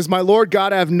 It says, my Lord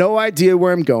God, I have no idea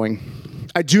where I'm going.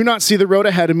 I do not see the road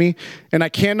ahead of me, and I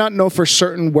cannot know for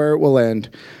certain where it will end.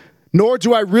 Nor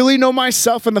do I really know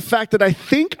myself, and the fact that I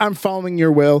think I'm following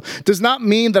your will does not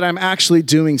mean that I'm actually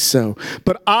doing so.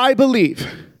 But I believe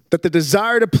that the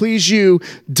desire to please you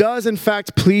does in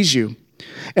fact please you.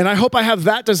 And I hope I have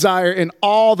that desire in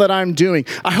all that I'm doing.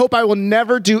 I hope I will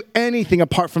never do anything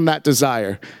apart from that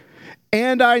desire.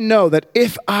 And I know that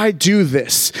if I do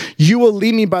this, you will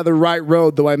lead me by the right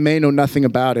road, though I may know nothing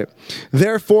about it.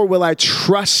 Therefore will I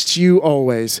trust you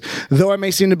always. Though I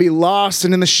may seem to be lost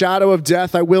and in the shadow of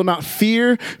death, I will not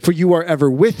fear, for you are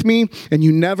ever with me, and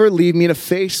you never leave me to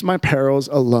face my perils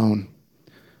alone.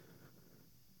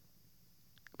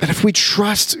 That if we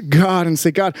trust God and say,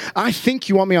 God, I think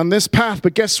you want me on this path,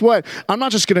 but guess what? I'm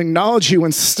not just going to acknowledge you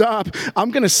and stop.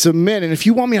 I'm going to submit. And if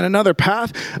you want me on another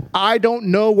path, I don't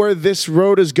know where this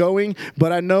road is going,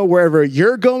 but I know wherever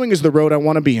you're going is the road I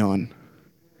want to be on.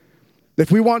 If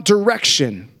we want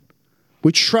direction,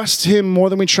 we trust him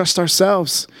more than we trust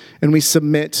ourselves, and we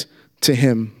submit to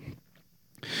him.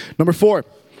 Number 4,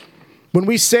 when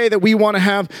we say that we want to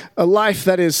have a life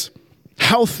that is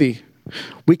healthy,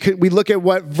 we look at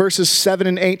what verses 7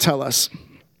 and 8 tell us.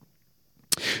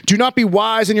 Do not be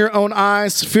wise in your own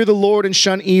eyes. Fear the Lord and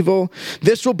shun evil.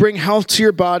 This will bring health to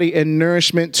your body and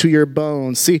nourishment to your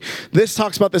bones. See, this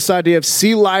talks about this idea of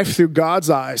see life through God's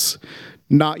eyes,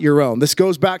 not your own. This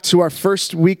goes back to our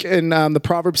first week in the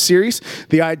Proverbs series.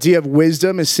 The idea of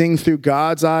wisdom is seeing through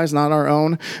God's eyes, not our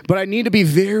own. But I need to be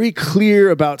very clear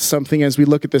about something as we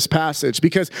look at this passage,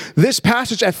 because this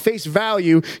passage at face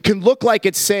value can look like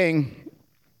it's saying,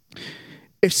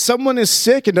 If someone is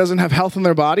sick and doesn't have health in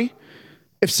their body,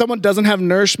 if someone doesn't have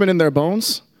nourishment in their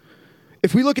bones,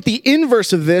 if we look at the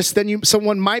inverse of this, then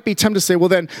someone might be tempted to say, well,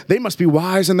 then they must be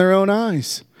wise in their own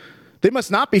eyes. They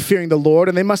must not be fearing the Lord,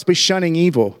 and they must be shunning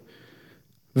evil.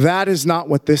 That is not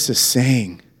what this is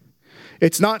saying.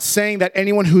 It's not saying that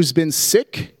anyone who's been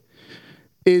sick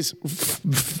is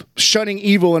shunning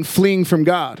evil and fleeing from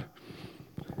God.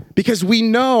 Because we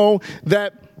know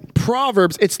that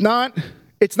Proverbs, it's not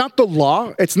the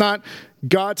law. It's not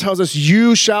God tells us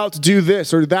you shalt do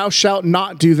this or thou shalt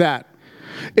not do that.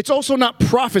 It's also not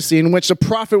prophecy in which a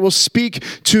prophet will speak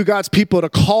to God's people to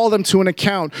call them to an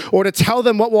account or to tell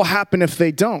them what will happen if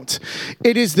they don't.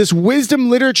 It is this wisdom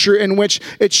literature in which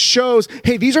it shows,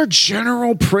 hey, these are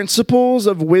general principles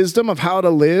of wisdom of how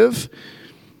to live.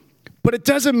 But it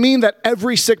doesn't mean that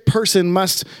every sick person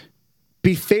must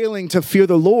be failing to fear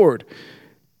the Lord.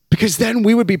 Because then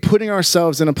we would be putting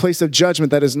ourselves in a place of judgment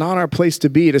that is not our place to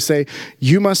be, to say,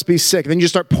 you must be sick. Then you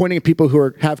start pointing at people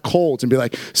who have colds and be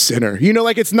like, sinner.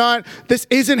 It's not, this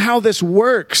isn't how this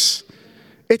works.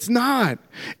 It's not.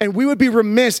 And we would be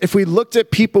remiss if we looked at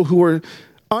people who were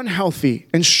unhealthy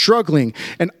and struggling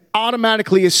and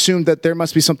automatically assumed that there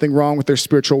must be something wrong with their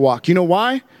spiritual walk. You know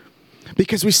why?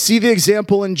 Because we see the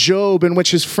example in Job in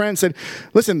which his friend said,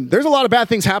 listen, there's a lot of bad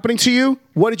things happening to you.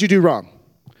 What did you do wrong?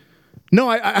 No,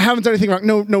 I haven't done anything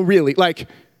wrong. No, really. Like,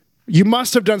 you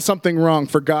must have done something wrong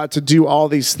for God to do all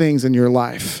these things in your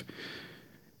life.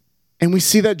 And we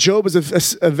see that Job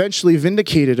is eventually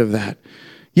vindicated of that.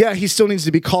 Yeah, he still needs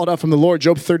to be called out from the Lord.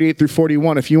 Job 38 through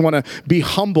 41. If you want to be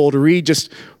humbled, read just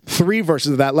 3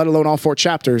 verses of that, let alone all 4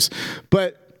 chapters.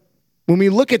 But when we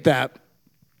look at that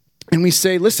and we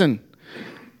say, listen,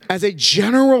 as a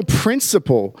general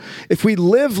principle, if we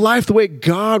live life the way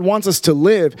God wants us to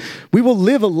live, we will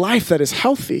live a life that is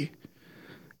healthy.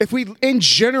 If we, in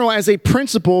general, as a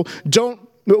principle,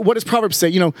 what does Proverbs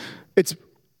say?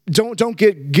 Don't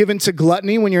get given to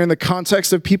gluttony when you're in the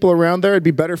context of people around there. It'd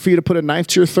be better for you to put a knife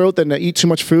to your throat than to eat too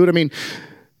much food.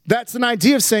 That's an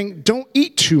idea of saying, don't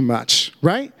eat too much,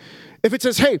 right? If it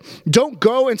says, hey, don't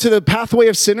go into the pathway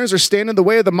of sinners or stand in the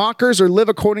way of the mockers or live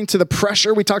according to the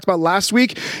pressure we talked about last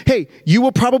week, hey, you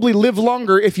will probably live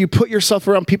longer if you put yourself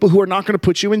around people who are not going to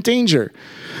put you in danger.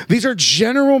 These are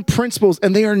general principles,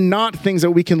 and they are not things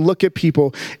that we can look at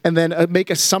people and then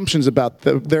make assumptions about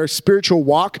their spiritual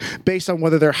walk based on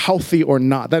whether they're healthy or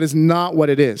not. That is not what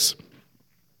it is.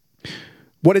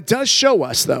 What it does show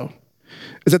us, though,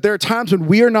 is that there are times when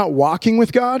we are not walking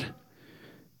with God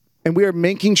and we are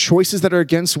making choices that are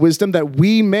against wisdom, that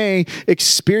we may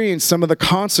experience some of the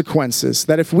consequences.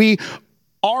 That if we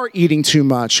are eating too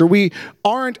much, or we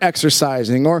aren't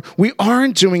exercising, or we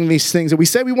aren't doing these things, that we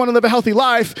say we want to live a healthy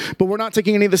life, but we're not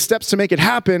taking any of the steps to make it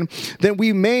happen, then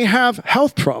we may have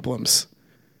health problems.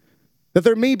 That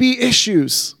there may be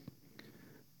issues.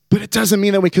 But it doesn't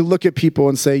mean that we can look at people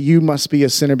and say, you must be a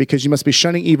sinner because you must be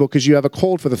shunning evil because you have a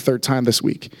cold for the 3rd time this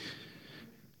week.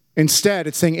 Instead,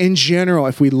 it's saying in general,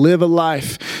 if we live a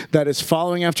life that is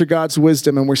following after God's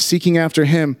wisdom and we're seeking after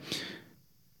Him,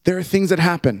 there are things that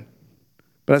happen.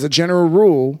 But as a general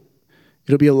rule,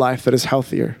 it'll be a life that is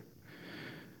healthier.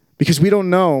 Because we don't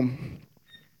know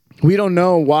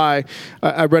why.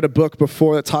 I read a book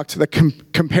before that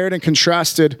compared and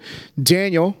contrasted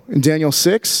Daniel in Daniel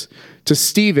 6 to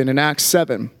Stephen in Acts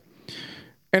 7.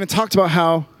 And it talked about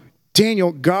how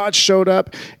Daniel, God showed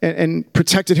up and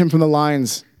protected him from the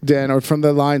lion's den or from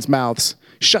the lion's mouths,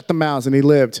 shut the mouths, and he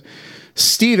lived.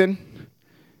 Stephen,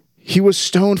 he was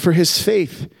stoned for his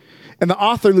faith. And the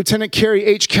author, Lieutenant Carey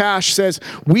H. Cash, says,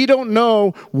 we don't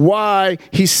know why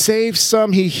he saves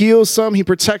some, he heals some, he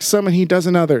protects some, and he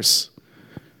doesn't others.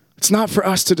 It's not for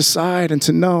us to decide and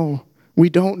to know. We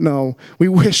don't know. We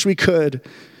wish we could.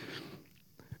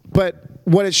 But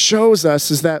what it shows us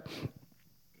is that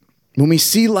when we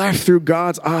see life through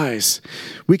God's eyes,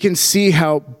 we can see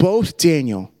how both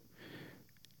Daniel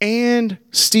and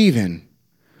Stephen,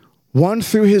 one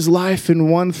through his life and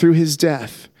one through his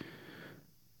death,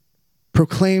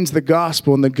 proclaims the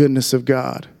gospel and the goodness of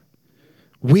God.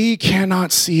 We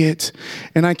cannot see it,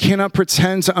 and I cannot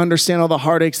pretend to understand all the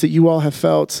heartaches that you all have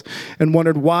felt and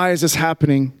wondered, why is this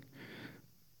happening?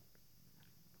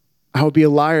 I would be a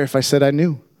liar if I said I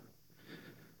knew.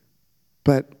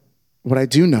 But what I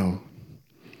do know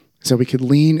is that we could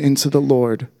lean into the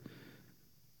Lord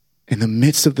in the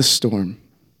midst of the storm,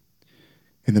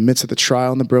 in the midst of the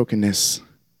trial and the brokenness.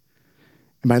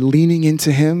 And by leaning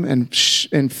into Him and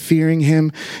fearing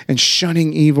Him and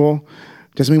shunning evil,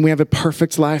 doesn't mean we have a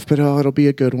perfect life, but it'll be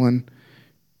a good one.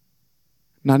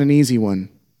 Not an easy one,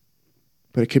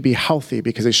 but it could be healthy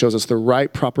because it shows us the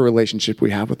right, proper relationship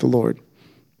we have with the Lord.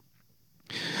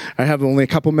 I have only a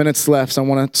couple minutes left, so I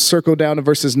want to circle down to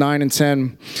verses 9 and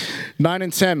 10. 9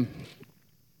 and 10.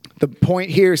 The point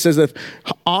here says that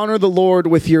honor the Lord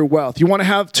with your wealth. You want to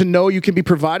have to know you can be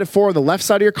provided for on the left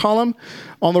side of your column.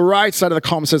 On the right side of the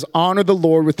column, it says honor the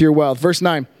Lord with your wealth. Verse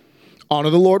 9, honor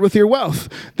the Lord with your wealth.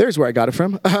 There's where I got it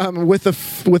from. With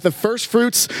the first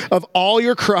fruits of all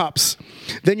your crops.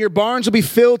 Then your barns will be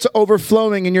filled to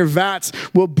overflowing and your vats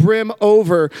will brim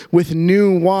over with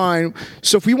new wine.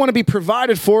 So if we want to be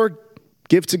provided for,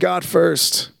 give to God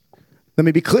first. Let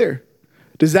me be clear.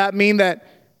 Does that mean that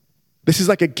this is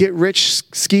like a get-rich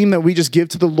scheme that we just give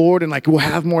to the Lord and like we'll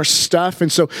have more stuff?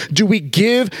 And so do we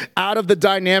give out of the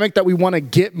dynamic that we want to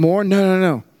get more?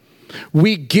 No.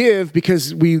 We give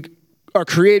because we are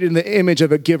created in the image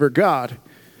of a giver God.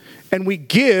 And we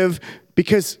give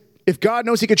because if God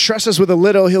knows he could trust us with a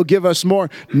little, he'll give us more,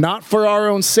 not for our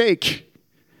own sake.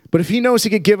 But if he knows he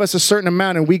could give us a certain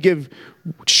amount and we give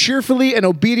cheerfully and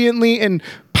obediently and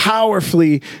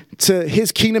powerfully to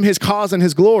his kingdom, his cause, and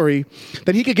his glory,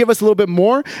 then he could give us a little bit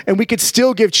more and we could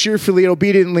still give cheerfully and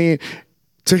obediently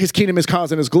to his kingdom, his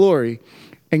cause, and his glory.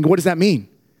 And what does that mean?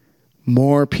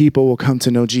 More people will come to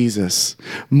know Jesus.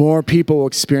 More people will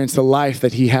experience the life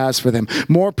that he has for them.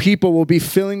 More people will be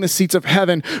filling the seats of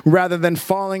heaven rather than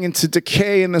falling into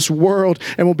decay in this world,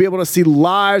 and we'll be able to see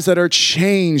lives that are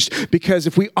changed. Because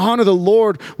if we honor the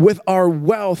Lord with our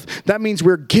wealth, that means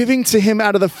we're giving to him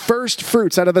out of the first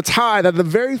fruits, out of the tithe, out of the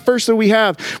very first that we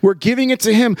have. We're giving it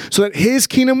to him so that his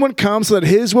kingdom would come, so that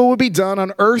his will would be done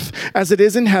on earth as it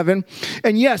is in heaven.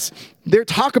 And yes, they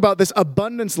talk about this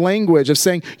abundance language of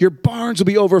saying your barns will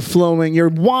be overflowing, your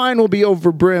wine will be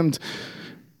overbrimmed.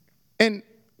 And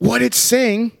what it's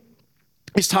saying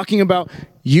is talking about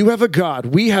you have a God,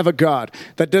 we have a God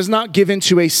that does not give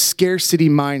into a scarcity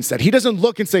mindset. He doesn't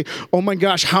look and say, oh my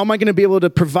gosh, how am I going to be able to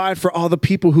provide for all the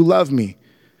people who love me?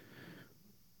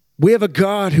 We have a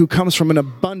God who comes from an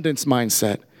abundance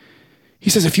mindset.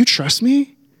 He says, if you trust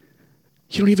me,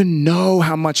 you don't even know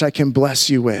how much I can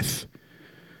bless you with.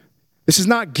 This is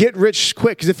not get rich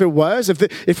quick, because if it was,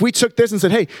 if we took this and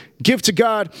said, hey, give to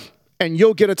God and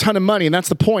you'll get a ton of money, and that's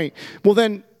the point, well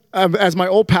then, as my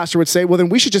old pastor would say, well then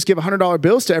we should just give $100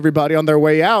 bills to everybody on their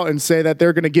way out and say that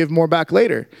they're going to give more back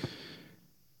later.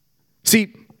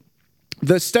 See,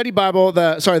 the Study Bible,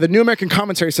 the New American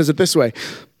Commentary says it this way.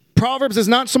 Proverbs is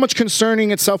not so much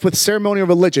concerning itself with ceremonial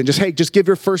religion. Just give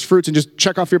your first fruits and just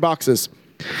check off your boxes.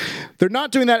 They're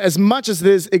not doing that as much as it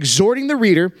is exhorting the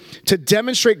reader to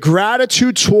demonstrate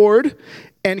gratitude toward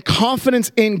and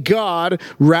confidence in God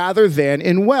rather than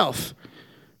in wealth.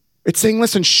 It's saying,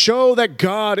 listen, show that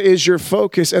God is your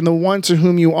focus and the one to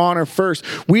whom you honor first.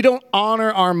 We don't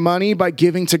honor our money by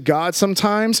giving to God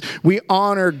sometimes. We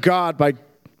honor God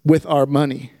with our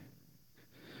money.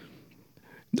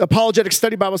 Apologetic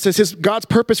Study Bible says God's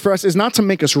purpose for us is not to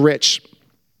make us rich,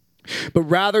 but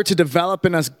rather to develop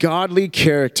in us godly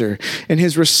character. And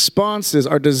his responses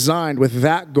are designed with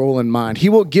that goal in mind. He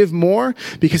will give more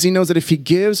because he knows that if he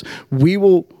gives, we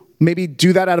will maybe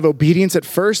do that out of obedience at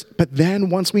first. But then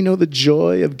once we know the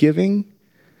joy of giving,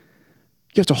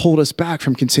 you have to hold us back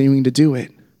from continuing to do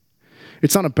it.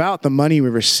 It's not about the money we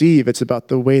receive. It's about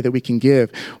the way that we can give.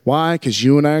 Why? Because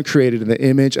you and I are created in the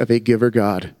image of a giver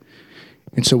God.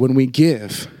 And so when we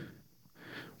give,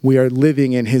 we are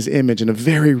living in his image in a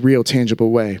very real, tangible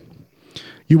way.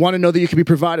 You want to know that you can be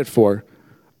provided for?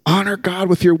 Honor God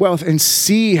with your wealth and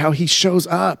see how he shows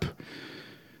up.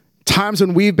 Times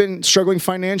when we've been struggling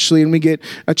financially and we get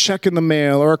a check in the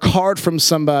mail or a card from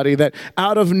somebody that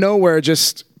out of nowhere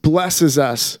just blesses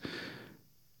us.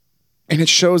 And it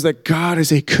shows that God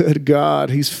is a good God.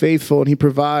 He's faithful and he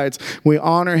provides. We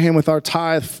honor him with our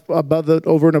tithe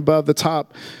over and above the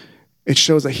top. It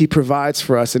shows that he provides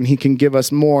for us and he can give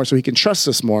us more so he can trust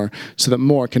us more so that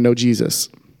more can know Jesus.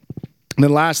 And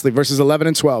then lastly, verses 11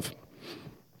 and 12.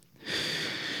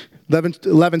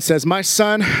 11 says, my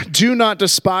son, do not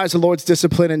despise the Lord's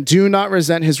discipline and do not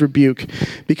resent his rebuke,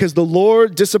 because the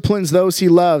Lord disciplines those he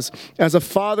loves. As a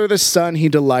father, the son he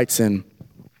delights in.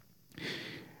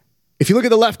 If you look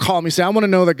at the left column, you say, I want to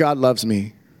know that God loves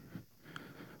me.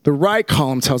 The right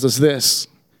column tells us this.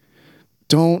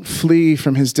 Don't flee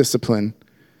from his discipline.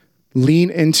 Lean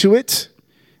into it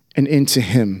and into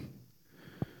him.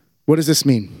 What does this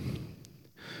mean?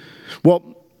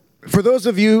 Well, for those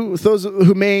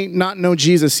who may not know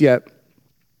Jesus yet,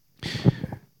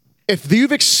 if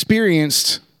you've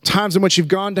experienced times in which you've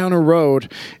gone down a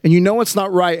road and you know it's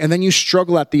not right, and then you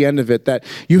struggle at the end of it, that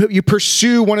you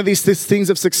pursue one of these things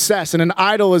of success, and an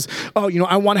idol is,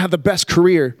 I want to have the best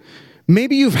career.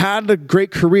 Maybe you've had a great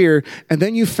career and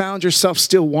then you found yourself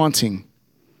still wanting.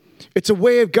 It's a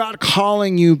way of God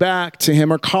calling you back to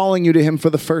him or calling you to him for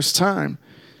the first time.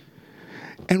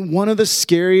 And one of the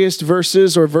scariest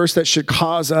verses, or verse that should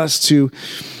cause us to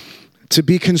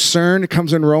be concerned, it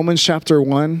comes in Romans chapter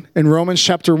 1. In Romans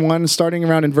chapter 1, starting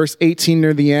around in verse 18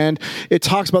 near the end, it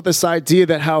talks about this idea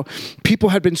that how people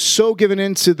had been so given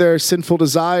into their sinful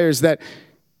desires that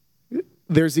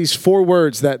there's these 4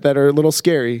 words that are a little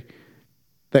scary,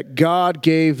 that God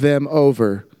gave them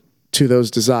over to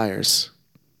those desires.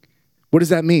 What does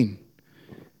that mean?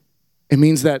 It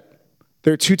means that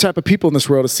there are 2 types of people in this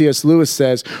world, as C.S. Lewis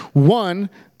says. One,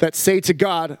 that say to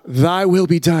God, thy will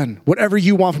be done. Whatever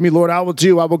you want from me, Lord, I will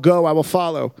do, I will go, I will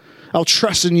follow. I'll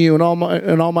trust in you in all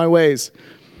my ways.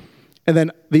 And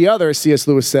then the other, as C.S.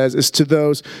 Lewis says, is to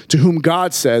those to whom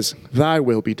God says, thy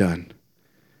will be done.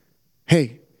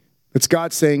 Hey, it's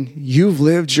God saying, you've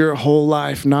lived your whole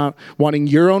life not wanting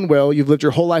your own will. You've lived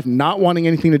your whole life not wanting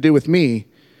anything to do with me.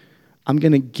 I'm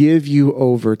going to give you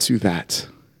over to that.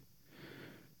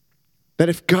 That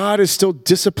if God is still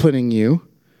disciplining you,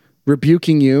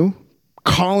 rebuking you,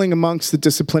 calling amongst the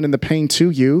discipline and the pain to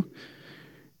you,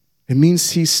 it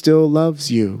means he still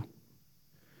loves you.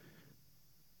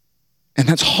 And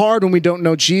that's hard when we don't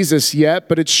know Jesus yet,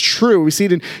 but it's true. We see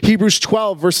it in Hebrews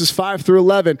 12, verses 5 through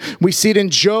 11. We see it in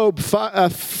Job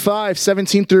 5,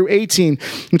 17 through 18,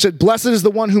 which said, blessed is the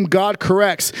one whom God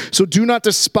corrects. So do not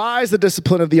despise the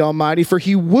discipline of the Almighty, for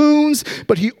he wounds,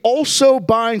 but he also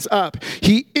binds up.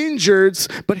 He injures,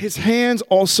 but his hands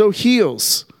also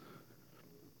heals.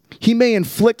 He may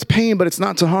inflict pain, but it's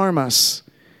not to harm us.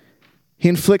 He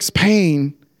inflicts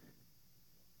pain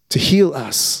to heal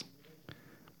us.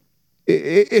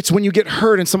 It's when you get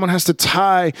hurt and someone has to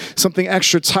tie something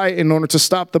extra tight in order to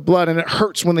stop the blood, and it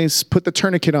hurts when they put the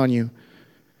tourniquet on you.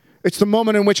 It's the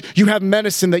moment in which you have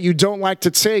medicine that you don't like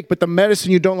to take, but the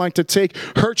medicine you don't like to take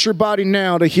hurts your body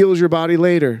now to heal your body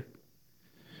later.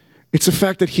 It's the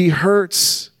fact that he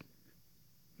hurts,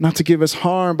 not to give us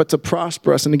harm, but to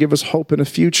prosper us and to give us hope in a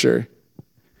future.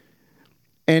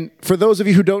 And for those of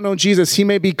you who don't know Jesus, he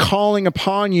may be calling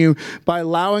upon you by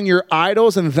allowing your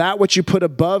idols and that which you put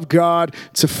above God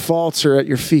to falter at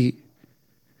your feet.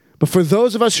 But for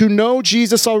those of us who know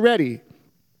Jesus already,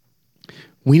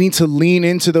 we need to lean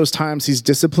into those times he's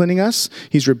disciplining us,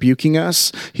 he's rebuking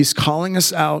us, he's calling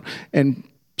us out and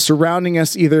surrounding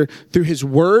us either through his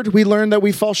word, we learn that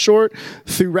we fall short,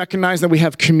 through recognizing that we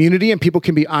have community and people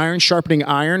can be iron sharpening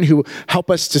iron who help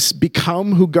us to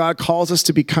become who God calls us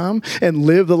to become and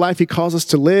live the life he calls us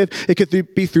to live. It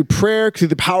could be through prayer, through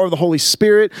the power of the Holy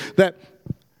Spirit, that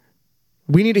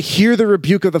we need to hear the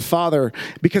rebuke of the Father.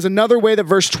 Because another way that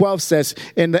verse 12 says,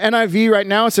 in the NIV right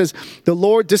now, it says, the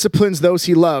Lord disciplines those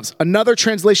he loves. Another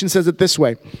translation says it this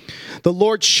way: the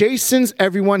Lord chastens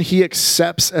everyone he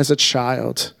accepts as a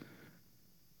child.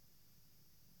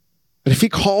 But if he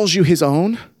calls you his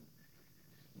own,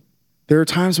 there are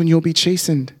times when you'll be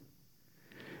chastened.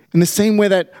 In the same way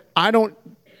that I don't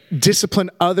discipline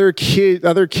other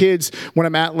kids when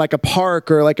I'm at like a park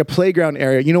or like a playground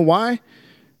area. You know why?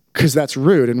 Because that's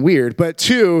rude and weird. But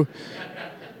two,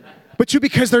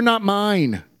 because they're not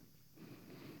mine.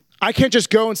 I can't just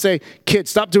go and say, kid,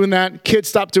 stop doing that. Kid,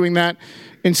 stop doing that.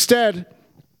 Instead,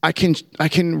 I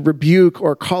can rebuke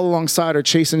or call alongside or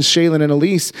chasten Shaylin and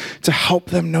Elise to help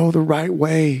them know the right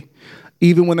way,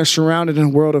 even when they're surrounded in a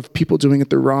world of people doing it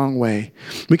the wrong way.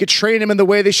 We could train them in the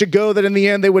way they should go, that in the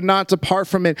end they would not depart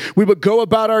from it. We would go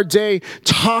about our day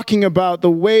talking about the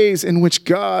ways in which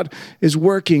God is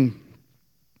working.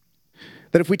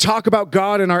 That if we talk about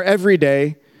God in our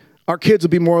everyday, our kids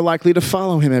will be more likely to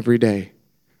follow him every day.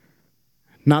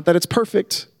 Not that it's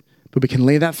perfect, but we can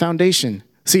lay that foundation.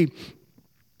 See,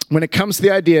 when it comes to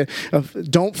the idea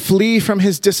of don't flee from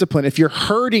his discipline, if you're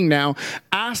hurting now,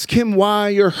 ask him why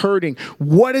you're hurting.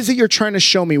 What is it you're trying to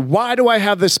show me? Why do I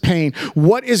have this pain?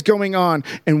 What is going on?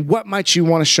 And what might you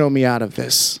want to show me out of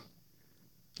this?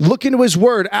 Look into his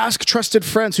word. Ask trusted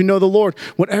friends who know the Lord.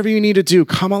 Whatever you need to do,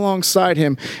 come alongside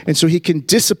him. And so he can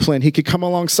discipline. He can come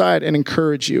alongside and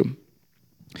encourage you.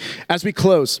 As we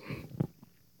close,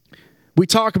 we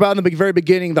talk about in the very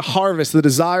beginning the harvest, the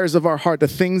desires of our heart, the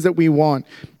things that we want.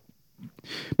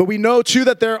 But we know too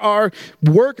that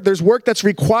there's work that's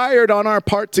required on our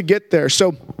part to get there.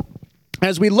 So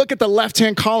as we look at the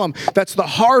left-hand column, that's the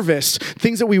harvest,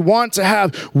 things that we want to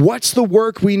have. What's the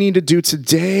work we need to do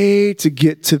today to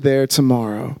get to there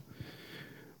tomorrow?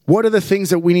 What are the things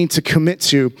that we need to commit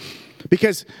to?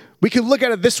 Because we can look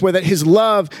at it this way, that his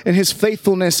love and his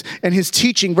faithfulness and his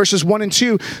teaching, verses 1 and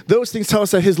 2, those things tell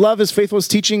us that his love, his faithfulness,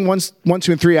 teaching, 1,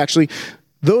 2, and 3 actually,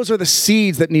 those are the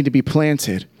seeds that need to be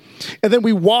planted. And then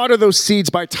we water those seeds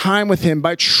by time with him,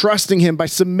 by trusting him, by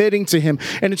submitting to him,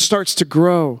 and it starts to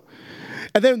grow.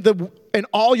 And then in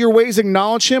all your ways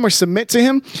acknowledge him or submit to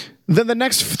him. Then the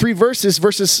next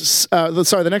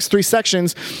the next three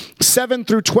sections, 7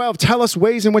 through 12, tell us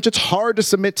ways in which it's hard to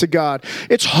submit to God.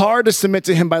 It's hard to submit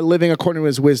to him by living according to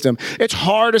his wisdom. It's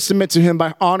hard to submit to him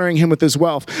by honoring him with his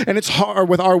wealth, and it's hard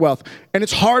with our wealth. And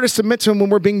it's hard to submit to him when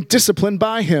we're being disciplined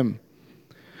by him.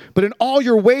 But in all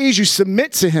your ways, you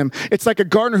submit to him. It's like a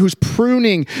gardener who's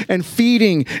pruning and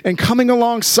feeding and coming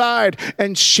alongside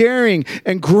and sharing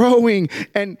and growing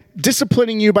and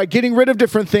disciplining you by getting rid of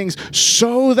different things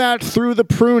so that through the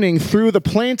pruning, through the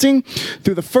planting,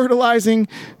 through the fertilizing,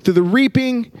 through the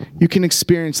reaping, you can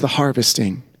experience the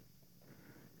harvesting.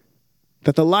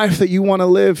 That the life that you want to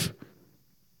live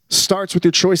starts with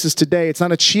your choices today. It's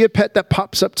not a chia pet that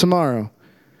pops up tomorrow.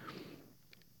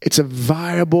 It's a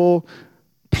viable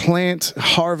plant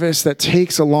harvest that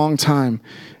takes a long time,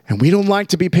 and we don't like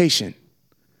to be patient.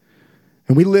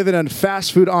 And we live in a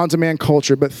fast food on-demand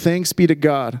culture, but thanks be to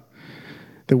God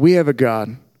that we have a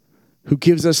God who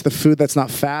gives us the food that's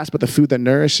not fast, but the food that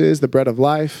nourishes, the bread of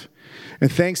life. And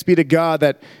thanks be to God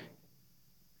that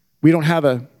we don't have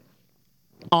a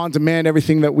on-demand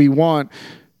everything that we want,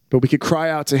 but we could cry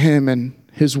out to him, and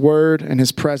his word and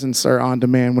his presence are on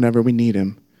demand whenever we need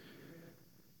him.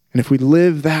 And if we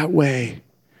live that way,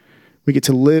 we get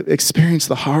to experience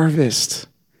the harvest.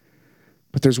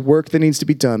 But there's work that needs to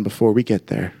be done before we get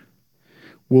there.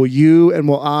 Will you and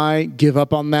will I give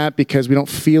up on that because we don't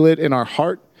feel it in our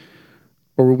heart?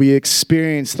 Or will we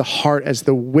experience the heart as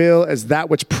the will, as that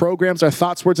which programs our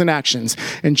thoughts, words, and actions,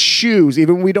 and choose,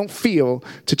 even when we don't feel,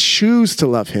 to choose to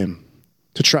love him,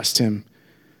 to trust him,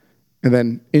 and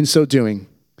then in so doing,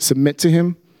 submit to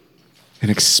him and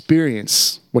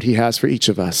experience what he has for each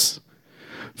of us.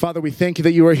 Father, we thank you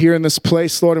that you are here in this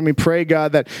place, Lord, and we pray,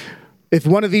 God, that if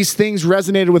one of these things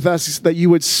resonated with us, that you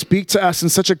would speak to us in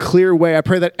such a clear way. I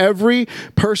pray that every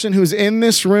person who's in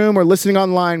this room or listening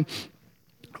online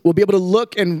will be able to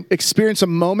look and experience a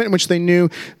moment in which they knew,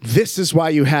 this is why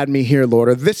you had me here, Lord,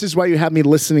 or this is why you had me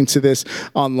listening to this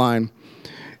online.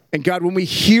 And God, when we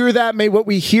hear that, may what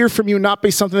we hear from you not be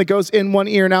something that goes in one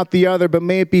ear and out the other, but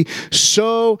may it be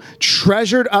so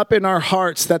treasured up in our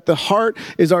hearts that the heart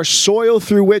is our soil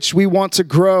through which we want to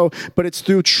grow, but it's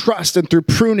through trust and through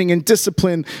pruning and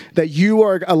discipline that you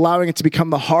are allowing it to become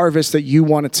the harvest that you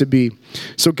want it to be.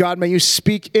 So God, may you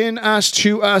speak in us,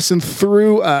 to us, and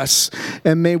through us,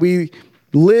 and may we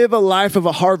live a life of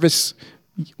a harvest,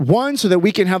 one, so that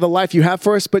we can have the life you have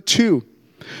for us, but two,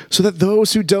 so that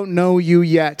those who don't know you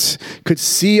yet could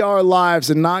see our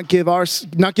lives and not give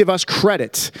us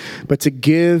credit, but to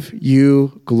give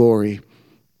you glory.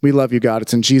 We love you, God.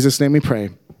 It's in Jesus' name we pray.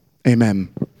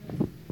 Amen.